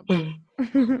 But yeah. I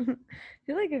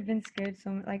feel like I've been scared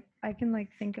so much. Like, I can, like,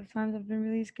 think of times I've been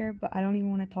really scared, but I don't even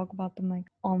want to talk about them, like,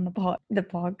 on the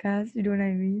podcast. You know what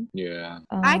I mean? Yeah.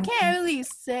 I can't really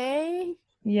say.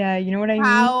 Yeah, you know what I mean?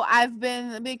 How I've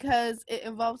been, because it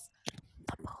involves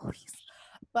the police.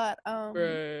 But,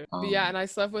 Right. But yeah, and I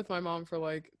slept with my mom for,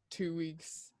 like, 2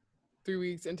 weeks, 3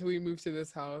 weeks until we moved to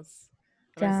this house.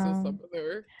 And I still slept with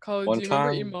her. College, do you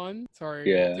remember Iman? Sorry.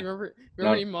 Yeah. Do you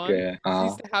remember Iman? Yeah. She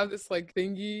used to have this like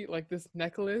thingy, like this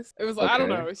necklace. It was like, I don't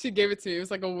know. She gave it to me. It was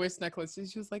like a wish necklace.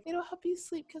 She was like, it'll help you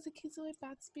sleep because it keeps away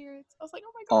bad spirits. I was like,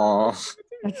 oh my God.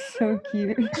 That's so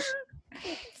cute.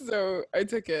 So I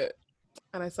took it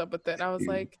and I slept with it. And I was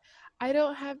like, I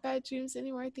don't have bad dreams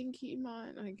anymore. Thank you,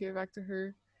 Iman. And I gave it back to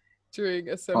her during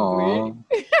assembly.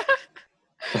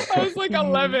 I was like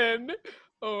 11.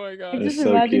 Oh my God! I just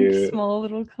imagine small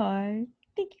little Kai.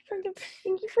 Thank you for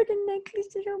the necklace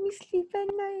to help me sleep at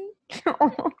night.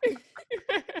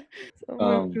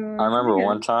 I remember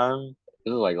one time.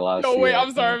 This was like last year. No, wait.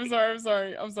 I'm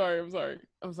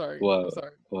sorry.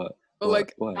 What? But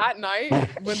like What? at night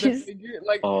when the She's- figure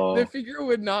like the figure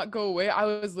would not go away, I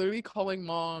was literally calling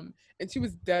mom and she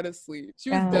was dead asleep. She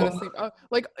was dead Damn. asleep.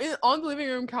 On the living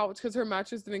room couch because her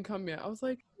mattress didn't come yet. I was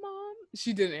like, Mom.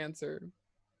 She didn't answer.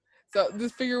 So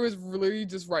this figure was literally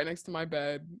just right next to my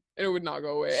bed and it would not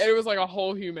go away. And it was like a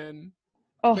whole human.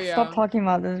 Oh, But stop yeah. talking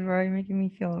about this, bro. You're making me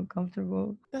feel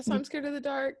uncomfortable. That's why I'm scared of the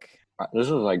dark. This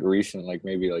was like recent, like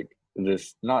maybe like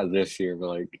this, not this year, but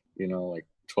like, you know, like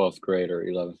 12th grade or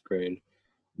 11th grade.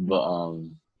 But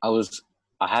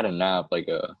I had a nap, like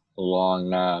a long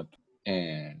nap,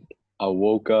 and I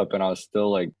woke up and I was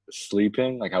still like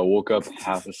sleeping. Like I woke up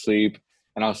half asleep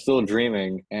and I was still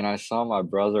dreaming, and I saw my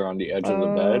brother on the edge of the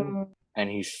bed, and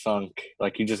he sunk.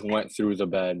 Like he just went through the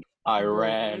bed. I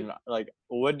ran. Like,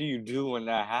 what do you do when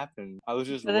that happens? I was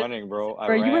just running, bro.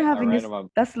 Bro, you were having this.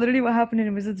 That's literally what happened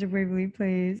in Wizards of Waverly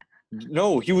Place.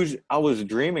 No, I was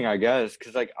dreaming, I guess,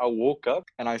 because like I woke up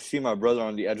and I see my brother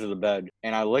on the edge of the bed,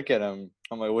 and I look at him.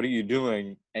 I'm like, what are you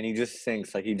doing? And he just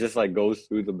sinks. Like he just like goes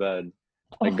through the bed,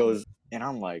 like goes, and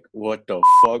I'm like, what the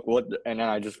fuck? And then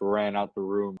I just ran out the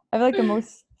room. I feel like the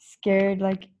most scared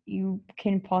like you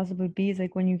can possibly be is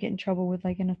like when you get in trouble with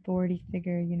like an authority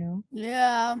figure, you know?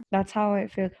 Yeah. That's how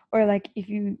it feels. Or like if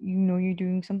you know you're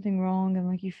doing something wrong and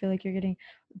like you feel like you're getting,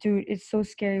 dude, it's so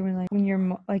scary when like when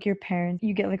you're like your parents,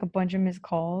 you get like a bunch of missed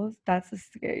calls. That's the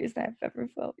scariest I've ever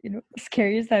felt, you know? The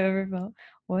scariest I've ever felt.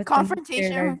 What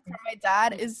confrontation from my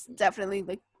dad is definitely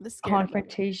like the scariest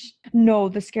confrontation. No,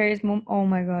 the scariest moment. Oh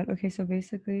my god. Okay, so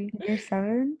basically, when you're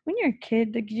 7, when you're a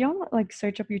kid, like you don't like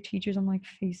search up your teachers on like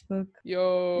Facebook.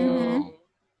 Yo.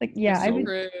 Like yeah,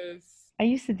 Chris. I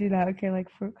used to do that, okay, like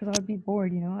because I would be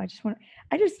bored, you know. I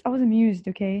was amused,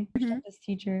 okay, this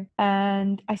teacher,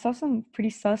 and I saw some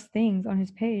pretty sus things on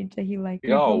his page that he like.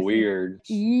 Yo, weird.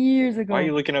 Years ago. Why are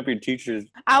you looking up your teachers?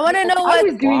 I want to know what. I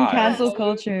was doing cancel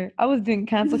culture. I was doing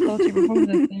cancel culture before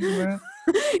the thing, bro.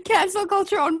 Cancel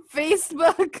culture on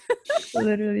Facebook.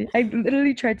 I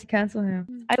literally tried to cancel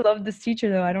him. I love this teacher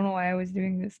though. I don't know why I was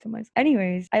doing this to myself.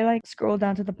 Anyways, I like scroll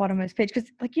down to the bottom of his page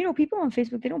because like, you know, people on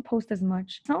Facebook, they don't post as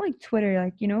much. It's not like Twitter,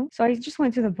 like, you know. So I just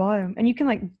went to the bottom, and you can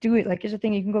like do it. Like, there's a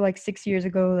thing you can go like 6 years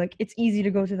ago. Like, it's easy to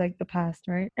go to like the past,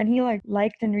 right? And he like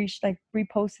liked and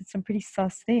reposted some pretty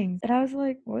sus things, and I was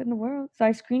like, what in the world? So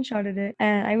I screenshotted it,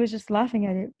 and I was just laughing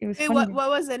at it. It was funny. What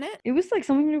was in it? It was like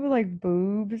something to do with like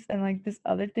boobs, and like this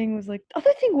other thing was like, the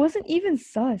other thing wasn't even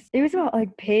sus. It was about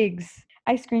like pigs.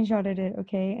 I screenshotted it,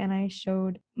 okay, and I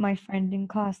showed my friend in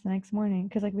class the next morning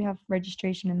because like we have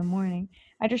registration in the morning.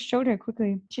 I just showed her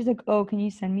quickly. She's like, oh, can you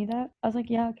send me that? I was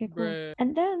like, yeah, okay, cool. Right.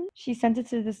 And then she sent it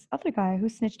to this other guy who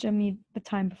snitched on me the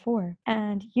time before.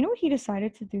 And you know what he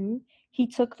decided to do? He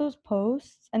took those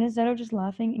posts, and instead of just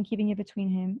laughing and keeping it between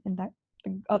him and that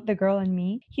the girl and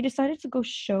me, he decided to go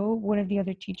show one of the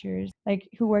other teachers, like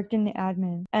who worked in the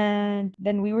admin, and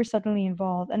then we were suddenly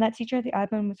involved. And that teacher at the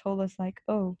admin told us like,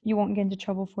 oh, you won't get into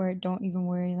trouble for it, don't even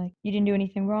worry, like you didn't do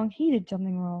anything wrong, he did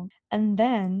something wrong. And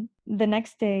then the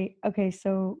next day, okay,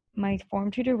 so my form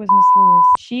tutor was Miss Lewis.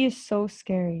 She is so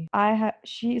scary.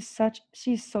 She's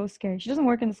so scary. She doesn't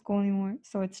work in the school anymore,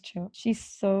 so it's chill. She's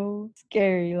so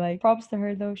scary. Like, props to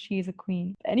her though, she is a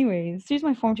queen. Anyways, she's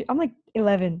my form tutor. I'm like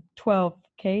 11, 12,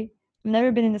 okay? I've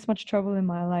never been in this much trouble in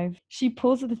my life. She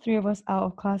pulls the 3 of us out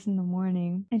of class in the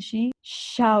morning, and she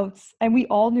shouts, and we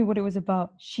all knew what it was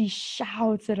about. She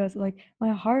shouts at us, like,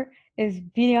 my heart is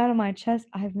beating out of my chest.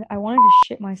 I wanted to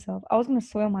shit myself. I was gonna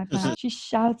soil my pants. She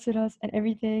shouts at us and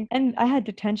everything. And I had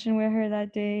detention with her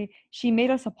that day. She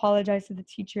made us apologize to the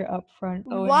teacher up front.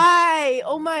 Why?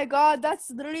 Oh my god,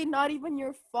 that's literally not even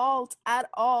your fault at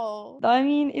all. I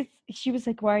mean, she was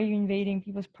like, why are you invading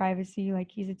people's privacy?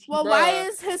 Like, he's a teacher. Well, why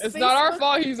is his It's not our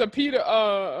fault he's a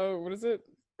what is it?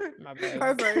 My bad.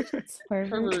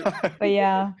 Pervert. But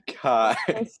yeah, God.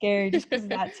 So scary just because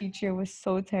that teacher was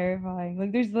so terrifying.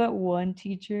 Like, there's that one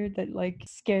teacher that like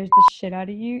scares the shit out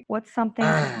of you. What's something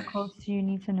close to you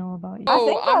need to know about you?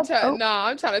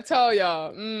 I'm trying to tell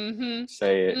y'all. Mm-hmm.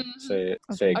 Say it. Say it.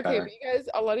 Say it. Okay, but you guys,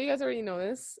 a lot of you guys already know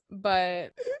this, but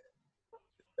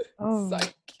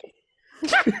psych.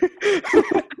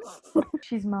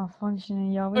 She's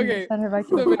malfunctioning, y'all. We need to send her back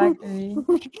to the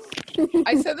factory.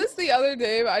 I said this the other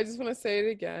day, but I just want to say it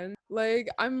again. Like,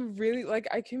 I'm really, like,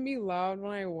 I can be loud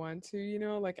when I want to, you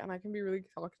know, like, and I can be really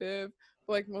talkative.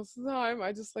 But, like, most of the time,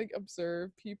 I just, like, observe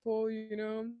people, you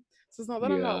know? So it's not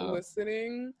that I'm not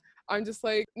listening. I'm just,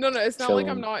 like, no, it's not like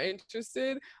I'm not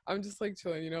interested. I'm just, like,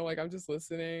 chilling, you know? Like, I'm just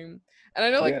listening. And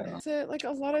I know, like, that's it. Like, a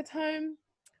lot of time.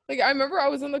 Like, I remember I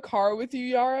was in the car with you,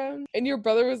 Yara, and your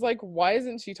brother was like, why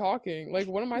isn't she talking? Like,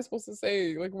 what am I supposed to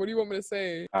say? Like, what do you want me to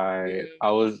say? I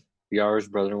was Yara's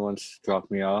brother once dropped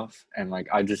me off, and like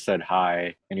I just said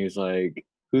hi, and he's like,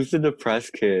 "Who's the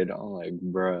depressed kid?" I'm like,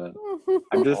 "Bruh,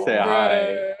 I just say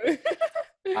hi." Bruh.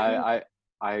 I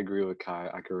I agree with Kai.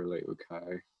 I can relate with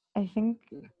Kai. I think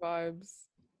Vibes.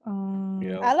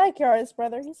 Yeah, I like Yara's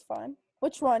brother. He's fun.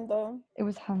 Which one though? it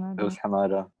was it Hamada. was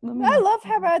Hamada. Let me I look. love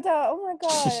Hamada. Oh my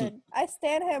god. I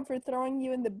stand him for throwing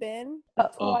you in the bin. Oh.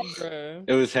 Twice. Bruh.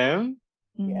 It was him.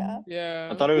 Yeah. Yeah.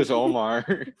 I thought it was Omar.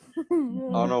 I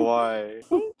don't know why. I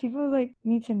think people like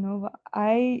need to know, but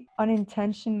I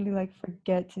unintentionally like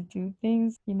forget to do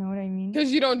things. You know what I mean?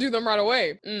 Because you don't do them right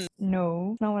away.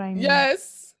 No, it's not what I mean.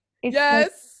 Yes. It's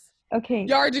Yes. like, okay.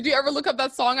 Yar, did you ever look up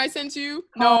that song I sent you?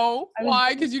 How- No. I was Why?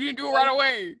 very- Because you didn't do it right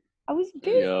away. I was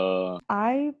very. Yeah.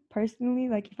 I personally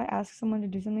like if I ask someone to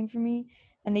do something for me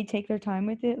and they take their time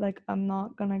with it, like I'm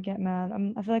not gonna get mad.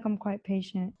 I feel like I'm quite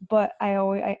patient, but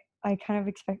I kind of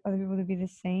expect other people to be the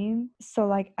same. So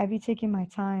like I be taking my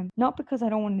time, not because I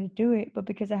don't want to do it, but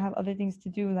because I have other things to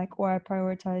do, like or I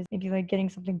prioritize maybe like getting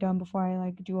something done before I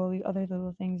like do all the other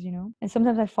little things, you know. And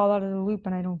sometimes I fall out of the loop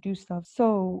and I don't do stuff.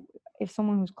 So if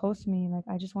someone who's close to me, like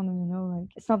I just want them to know, like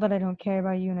it's not that I don't care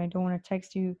about you and I don't want to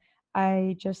text you.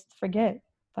 I just forget.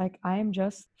 Like I am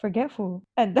just forgetful,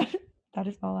 and that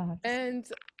is all I have to say. And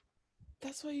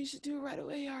that's why you should do it right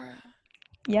away, Yara.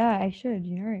 Yeah, I should.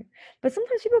 You're right. But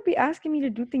sometimes people be asking me to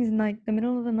do things in like the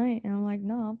middle of the night, and I'm like,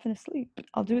 no, I'm gonna sleep.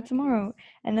 I'll do it tomorrow.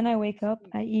 And then I wake up,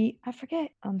 I eat, I forget.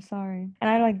 I'm sorry, and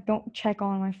I like don't check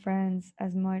on my friends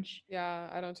as much. Yeah,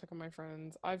 I don't check on my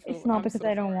friends. I feel It's not I'm because so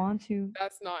I don't sorry. want to.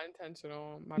 That's not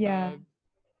intentional. My Yeah, bad.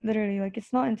 literally, like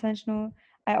it's not intentional.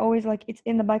 I always like it's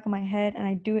in the back of my head, and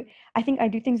I do it. I think I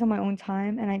do things on my own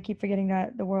time, and I keep forgetting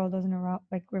that the world doesn't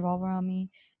revolve around me.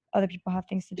 Other people have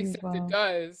things to do as Except it well.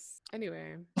 does.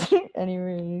 Anyway.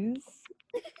 Anyways,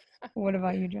 what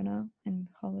about you, Jenna and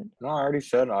Khalid? No, I already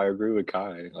said I agree with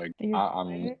Kai. Like That you're I'm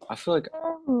quiet? I feel like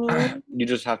Oh, you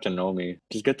just have to know me.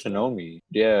 Just get to know me.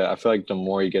 Yeah, I feel like the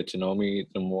more you get to know me,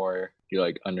 the more you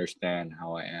like understand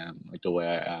how I am, like the way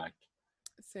I act.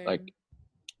 Same. Like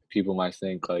people might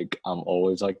think like I'm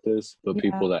always like this, but Yeah.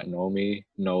 people that know me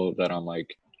know that I'm like,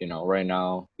 right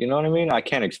now, you know what I mean? I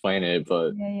can't explain it,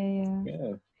 but yeah.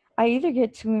 yeah.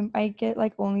 I get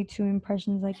like only two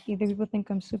impressions. Like either people think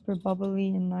I'm super bubbly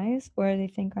and nice, or they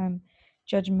think I'm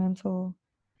judgmental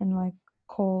and like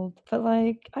cold. But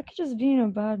like I could just be in a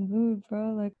bad mood,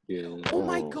 bro. Like Yeah. Oh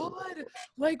my god!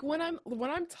 Like when I'm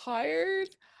tired,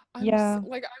 yeah,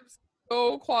 I'm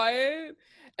so quiet,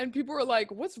 and people are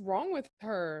like, "What's wrong with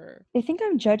her?" they think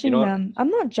I'm You judging know what? them. I'm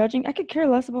not judging. I could care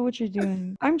less about what you're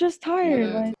doing. I'm just tired,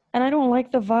 Yeah. like, and I don't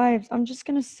like the vibes. I'm just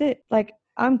gonna sit. Like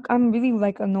I'm really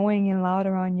like annoying and loud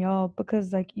around y'all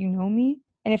because like you know me.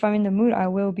 And if I'm in the mood, I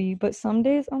will be. But some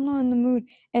days I'm not in the mood.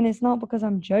 And it's not because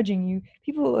I'm judging you.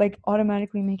 People like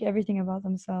automatically make everything about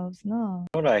themselves. No.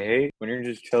 You know what I hate? When you're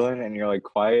just chilling and you're like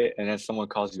quiet and then someone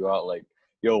calls you out like,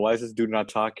 yo, why is this dude not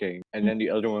talking? And then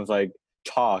the other one's like,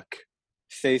 talk.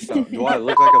 Say something. Do I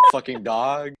look like a fucking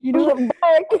dog? You know what?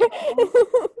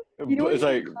 You know But it's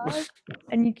when like you're in class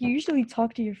and you can usually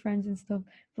talk to your friends and stuff.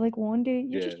 But like one day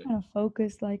you're just Yeah. trying to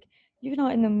focus, like you're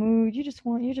not in the mood. You're just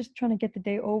trying to get the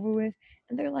day over with.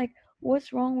 And they're like,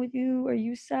 what's wrong with you? Are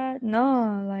you sad?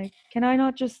 Nah, like can I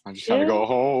not just I'm just trying to chill? go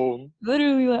home.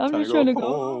 Literally, like I'm Trying just to go trying to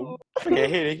home. go. Like, I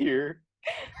hate it here.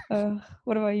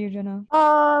 What about you, Jenna?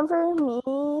 For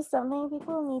me, something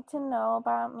people need to know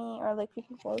about me, or like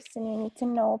people close to me need to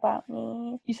know about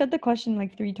me. You said the question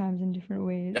like 3 times in different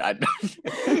ways. Yeah,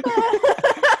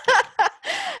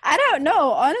 I don't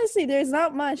know. Honestly, there's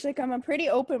not much. Like I'm a pretty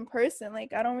open person.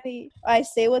 Like I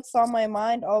say what's on my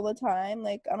mind all the time.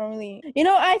 Like I don't really,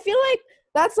 I feel like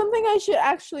that's something I should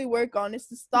actually work on, is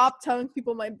to stop telling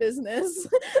people my business.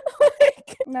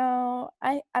 No,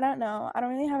 I don't know. I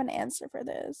don't really have an answer for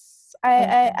this.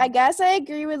 I guess I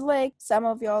agree with like some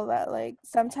of y'all that like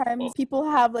sometimes people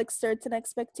have like certain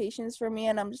expectations for me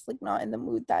and I'm just like not in the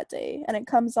mood that day, and it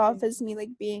comes off as me like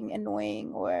being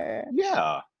annoying or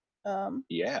yeah.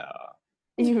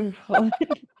 You that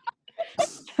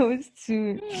was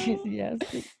too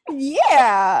enthusiastic.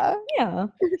 Yeah. Yeah.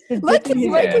 Look, he's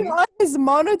working on his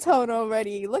monotone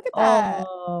already. Look at that.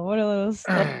 Oh, what a little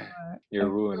stuff. You're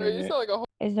Bro, ruining you it. sound like a whole.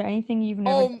 Is there anything you've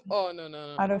never done Oh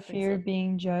no. I out don't of think fear so. of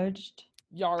being judged?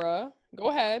 Yara, go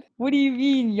ahead. What do you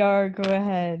mean, Yar? Go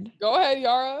ahead. Go ahead,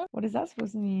 Yara. What is that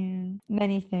supposed to mean?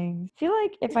 Many things. I feel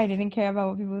like if I didn't care about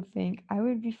what people think, I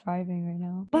would be thriving right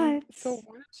now. But So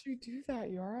why don't you do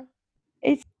that, Yara?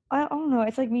 I don't know.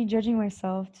 It's like me judging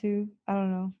myself too. I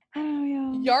don't know,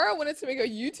 yo. Yara wanted to make a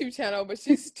YouTube channel, but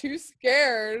she's too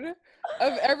scared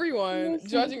of everyone Yes,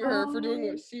 judging her for doing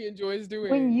what God. she enjoys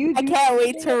doing. When you I do can't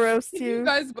wait to something- roast Can you you.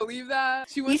 guys believe that?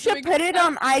 She You wants to should make put it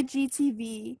on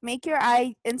IGTV. Make your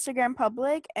Instagram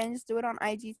public and just do it on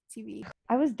IGTV.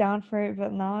 I was down for it,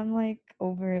 but now I'm like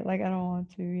over it. Like I don't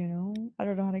want to, you know? I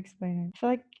don't know how to explain it. I feel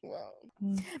like Wow.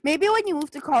 Maybe when you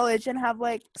move to college and have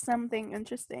like something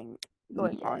interesting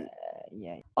going on.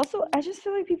 Yeah. Also, I just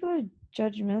feel like people are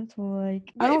judgmental.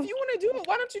 Like I But don't if you want to do it,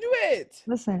 why don't you do it?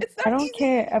 listen. It's I not don't easy.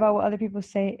 care about what other people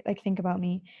say, like think about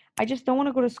me. I just don't want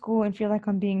to go to school and feel like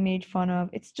I'm being made fun of.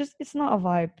 It's not a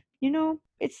vibe. You know?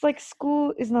 It's like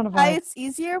school is not a vibe. It's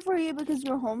easier for you because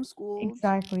you're homeschooled.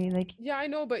 Exactly. Like Yeah, I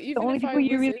know, but even only if I people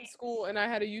you was in really school and I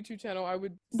had a YouTube channel, I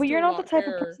would but you're still not the type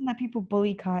of care. person that people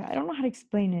bully, Kai. I don't know how to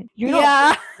explain it. You're Yeah.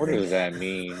 not What does that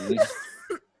mean?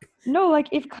 no, like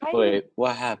if Kai made Wait,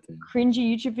 what happened? a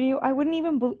cringy YouTube video, I wouldn't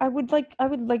even I would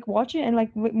like watch it and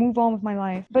like move on with my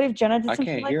life. But if Jenna did I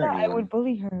something can't like hear that, I anyone. would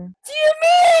bully her. Do you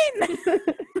mean?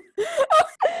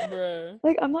 Bruh.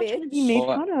 Like I'm not trying to be made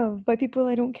Bitch. fun of by people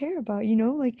I don't care about, you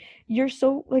know? Like you're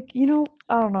so like, you know,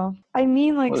 I don't know. I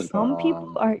mean like What is going some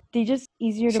people on? are they just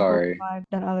easier to Sorry. bully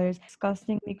than others.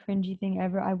 Disgustingly cringy thing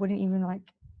ever. I wouldn't even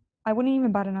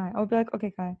bat an eye. I would be like,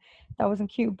 okay, Kai, that wasn't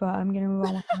cute, but I'm gonna move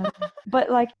on with my life. But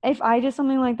like if I did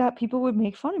something like that, people would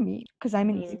make fun of me because I'm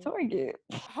an easy Bruh. target.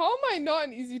 How am I not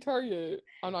an easy target?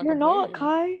 I'm not You're not,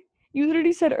 complaining. Kai. You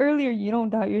literally said earlier you don't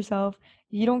doubt yourself.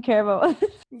 You don't care about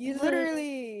You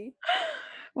literally.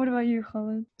 What about you,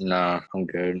 Colin? Nah, I'm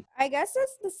good. I guess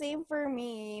it's the same for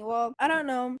me. Well, I don't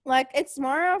know. Like, it's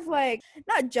more of like,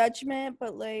 not judgment,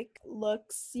 but like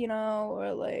looks, you know,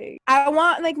 or like, I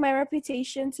want like my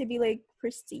reputation to be like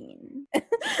pristine.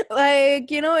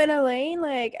 Like, you know, in LA,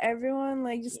 like everyone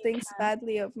like just thinks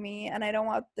badly of me, and I don't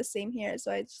want the same here.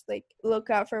 So I just like look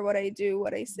out for what I do,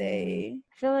 what I say.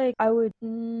 I feel like I would,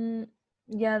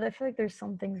 yeah, I feel like there's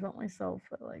some things about myself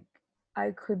that like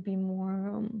I could be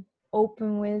more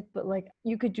open with, but like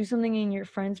you could do something and your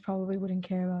friends probably wouldn't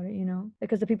care about it, you know,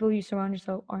 because the people you surround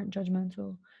yourself aren't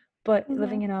judgmental. But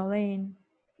living in LA,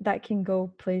 that can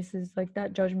go places like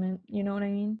that judgment, you know what I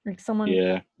mean? Like someone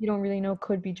Yeah. you don't really know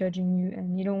could be judging you,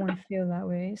 and you don't want to feel that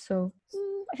way. So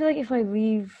I feel like if I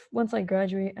leave once I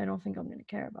graduate, I don't think I'm gonna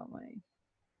care about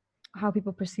how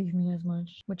people perceive me as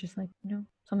much, which is like, you know,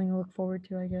 something to look forward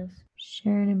to, I guess.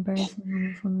 Share an embarrassing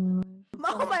moment from your life.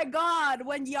 Oh my god,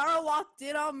 when Yara walked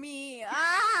in on me.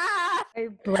 Ah! I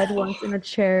bled once in a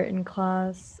chair in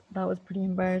class. That was pretty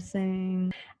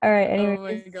embarrassing. All right,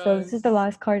 anyways, so this is the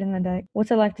last card in the deck.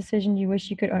 What's a life decision you wish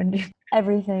you could undo?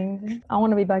 Everything. I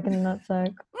want to be back in the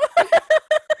nutsack.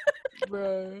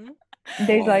 Bruh.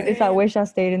 Days like this, I Same. wish I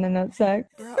stayed in the nutsack.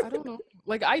 Bruh, I don't know.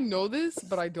 Like, I know this,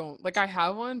 but I don't. Like, I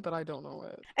have one, but I don't know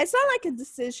it. It's not like a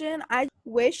decision. I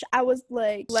wish I was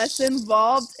like less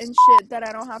involved in shit that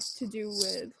I don't have to do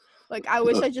with. Like, I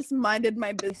wish I just minded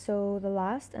my business. So the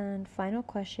last and final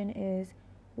question is,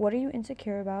 what are you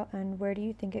insecure about and where do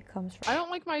you think it comes from? I don't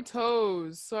like my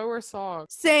toes, so I wear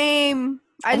socks. Same.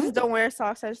 I just don't wear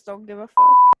socks. I just don't give a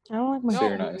fuck. I don't like my So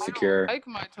you're not I insecure. don't like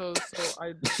my toes, so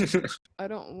I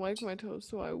don't like my toes,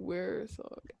 so I wear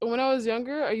socks. When I was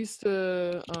younger, I used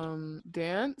to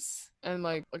dance and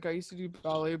like I used to do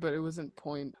ballet, but it wasn't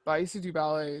point. But I used to do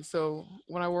ballet, so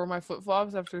when I wore my flip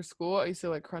flops after school, I used to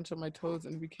like crunch up my toes,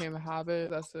 and it became a habit.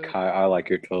 That's it. I like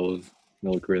your toes. They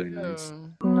look really nice.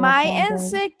 My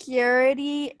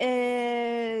insecurity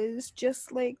is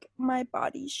just like my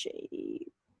body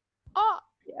shape. Oh,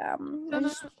 Yeah.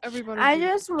 everybody. I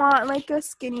just want like a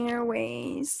skinnier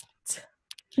waist.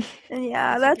 And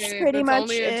yeah, that's okay, pretty that's much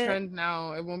only it. a trend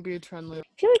now. It won't be a trend later.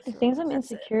 I feel like the So, things I'm that's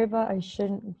it. insecure about, I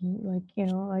shouldn't be like, you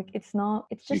know, like it's not,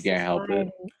 it's You just can't help it.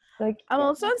 society. Like I'm yeah.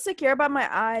 also insecure about my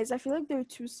eyes. I feel like they're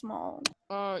too small.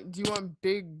 do you want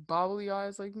big bobbly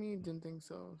eyes like me? Didn't think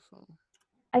so. So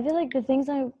I feel like the things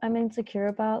I'm insecure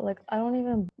about, like I'm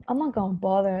not gonna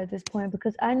bother at this point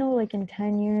because I know like in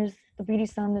 10 years the beauty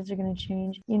standards are gonna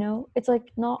change, you know? It's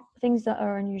like not things that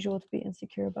are unusual to be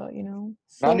insecure about, you know?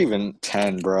 Not even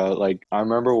 10, bro. Like, I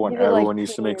remember when Even, like, everyone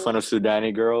used to make 2 fun of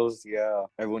Sudani girls. Yeah.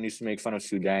 Everyone used to make fun of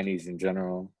Sudanis in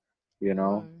general. You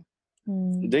know?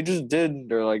 They just did.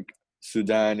 They're like,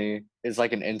 Sudani. It's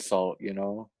like an insult, you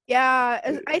know? Yeah,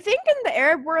 I think in the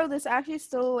Arab world it's actually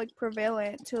still like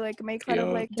prevalent to like make fun of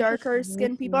Yeah. like darker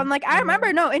skinned people. And like I remember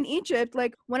in Egypt,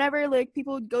 like whenever like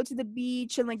people would go to the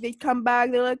beach and like they'd come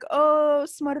back, they're like, oh,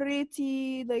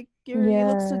 smarriti, like you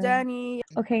look Sudani.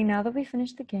 Okay, now that we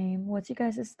finished the game, what's you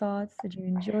guys' thoughts? Did you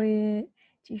enjoy it?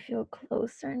 Do you feel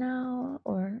closer now?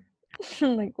 Or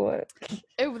like what?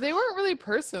 they weren't really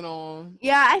personal.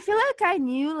 Yeah, I feel like I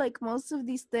knew like most of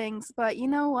these things, but you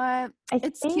know what?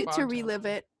 It's cute to relive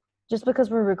it. just because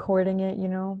we're recording it,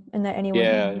 and that anyone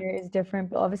Yeah. here is different.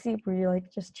 But obviously, if we're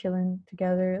like just chilling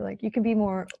together, like you can be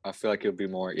more. I feel like it'll be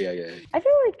more. Yeah. I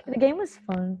feel like the game was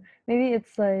fun. Maybe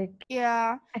it's like.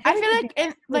 Yeah, I feel it'd like be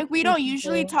nice to, like we see don't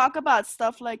usually people talk about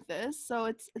stuff like this, so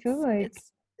it's too, like,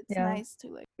 it's yeah. nice to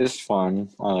like. It's fun.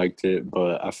 I liked it,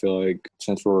 but I feel like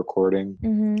since we're recording,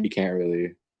 Mhm. you can't really.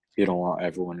 You don't want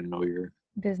everyone to know your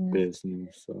business.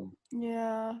 So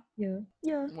Yeah. Yeah.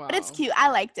 Wow. But it's cute. I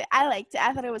liked it.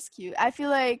 I thought it was cute. I feel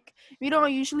like we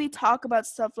don't usually talk about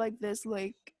stuff like this,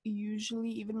 like usually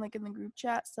even like in the group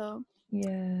chat. So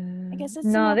Yeah. I guess it's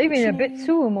No, they've been a bit opportunity.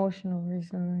 too emotional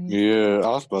recently. yeah, I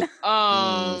was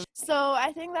about. So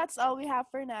I think that's all we have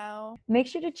for now. Make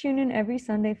sure to tune in every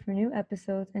Sunday for new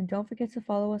episodes, and don't forget to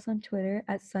follow us on Twitter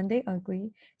at Sunday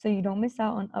Ugly so you don't miss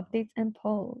out on updates and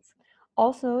polls.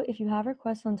 Also, if you have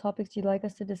requests on topics you'd like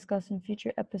us to discuss in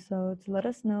future episodes, let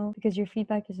us know because your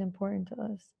feedback is important to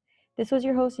us. This was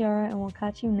your host Yara, and we'll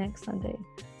catch you next Sunday.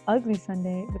 Ugly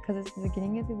Sunday, because it's the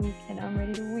beginning of the week and I'm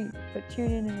ready to weep, but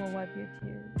tune in and we'll wipe your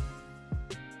tears.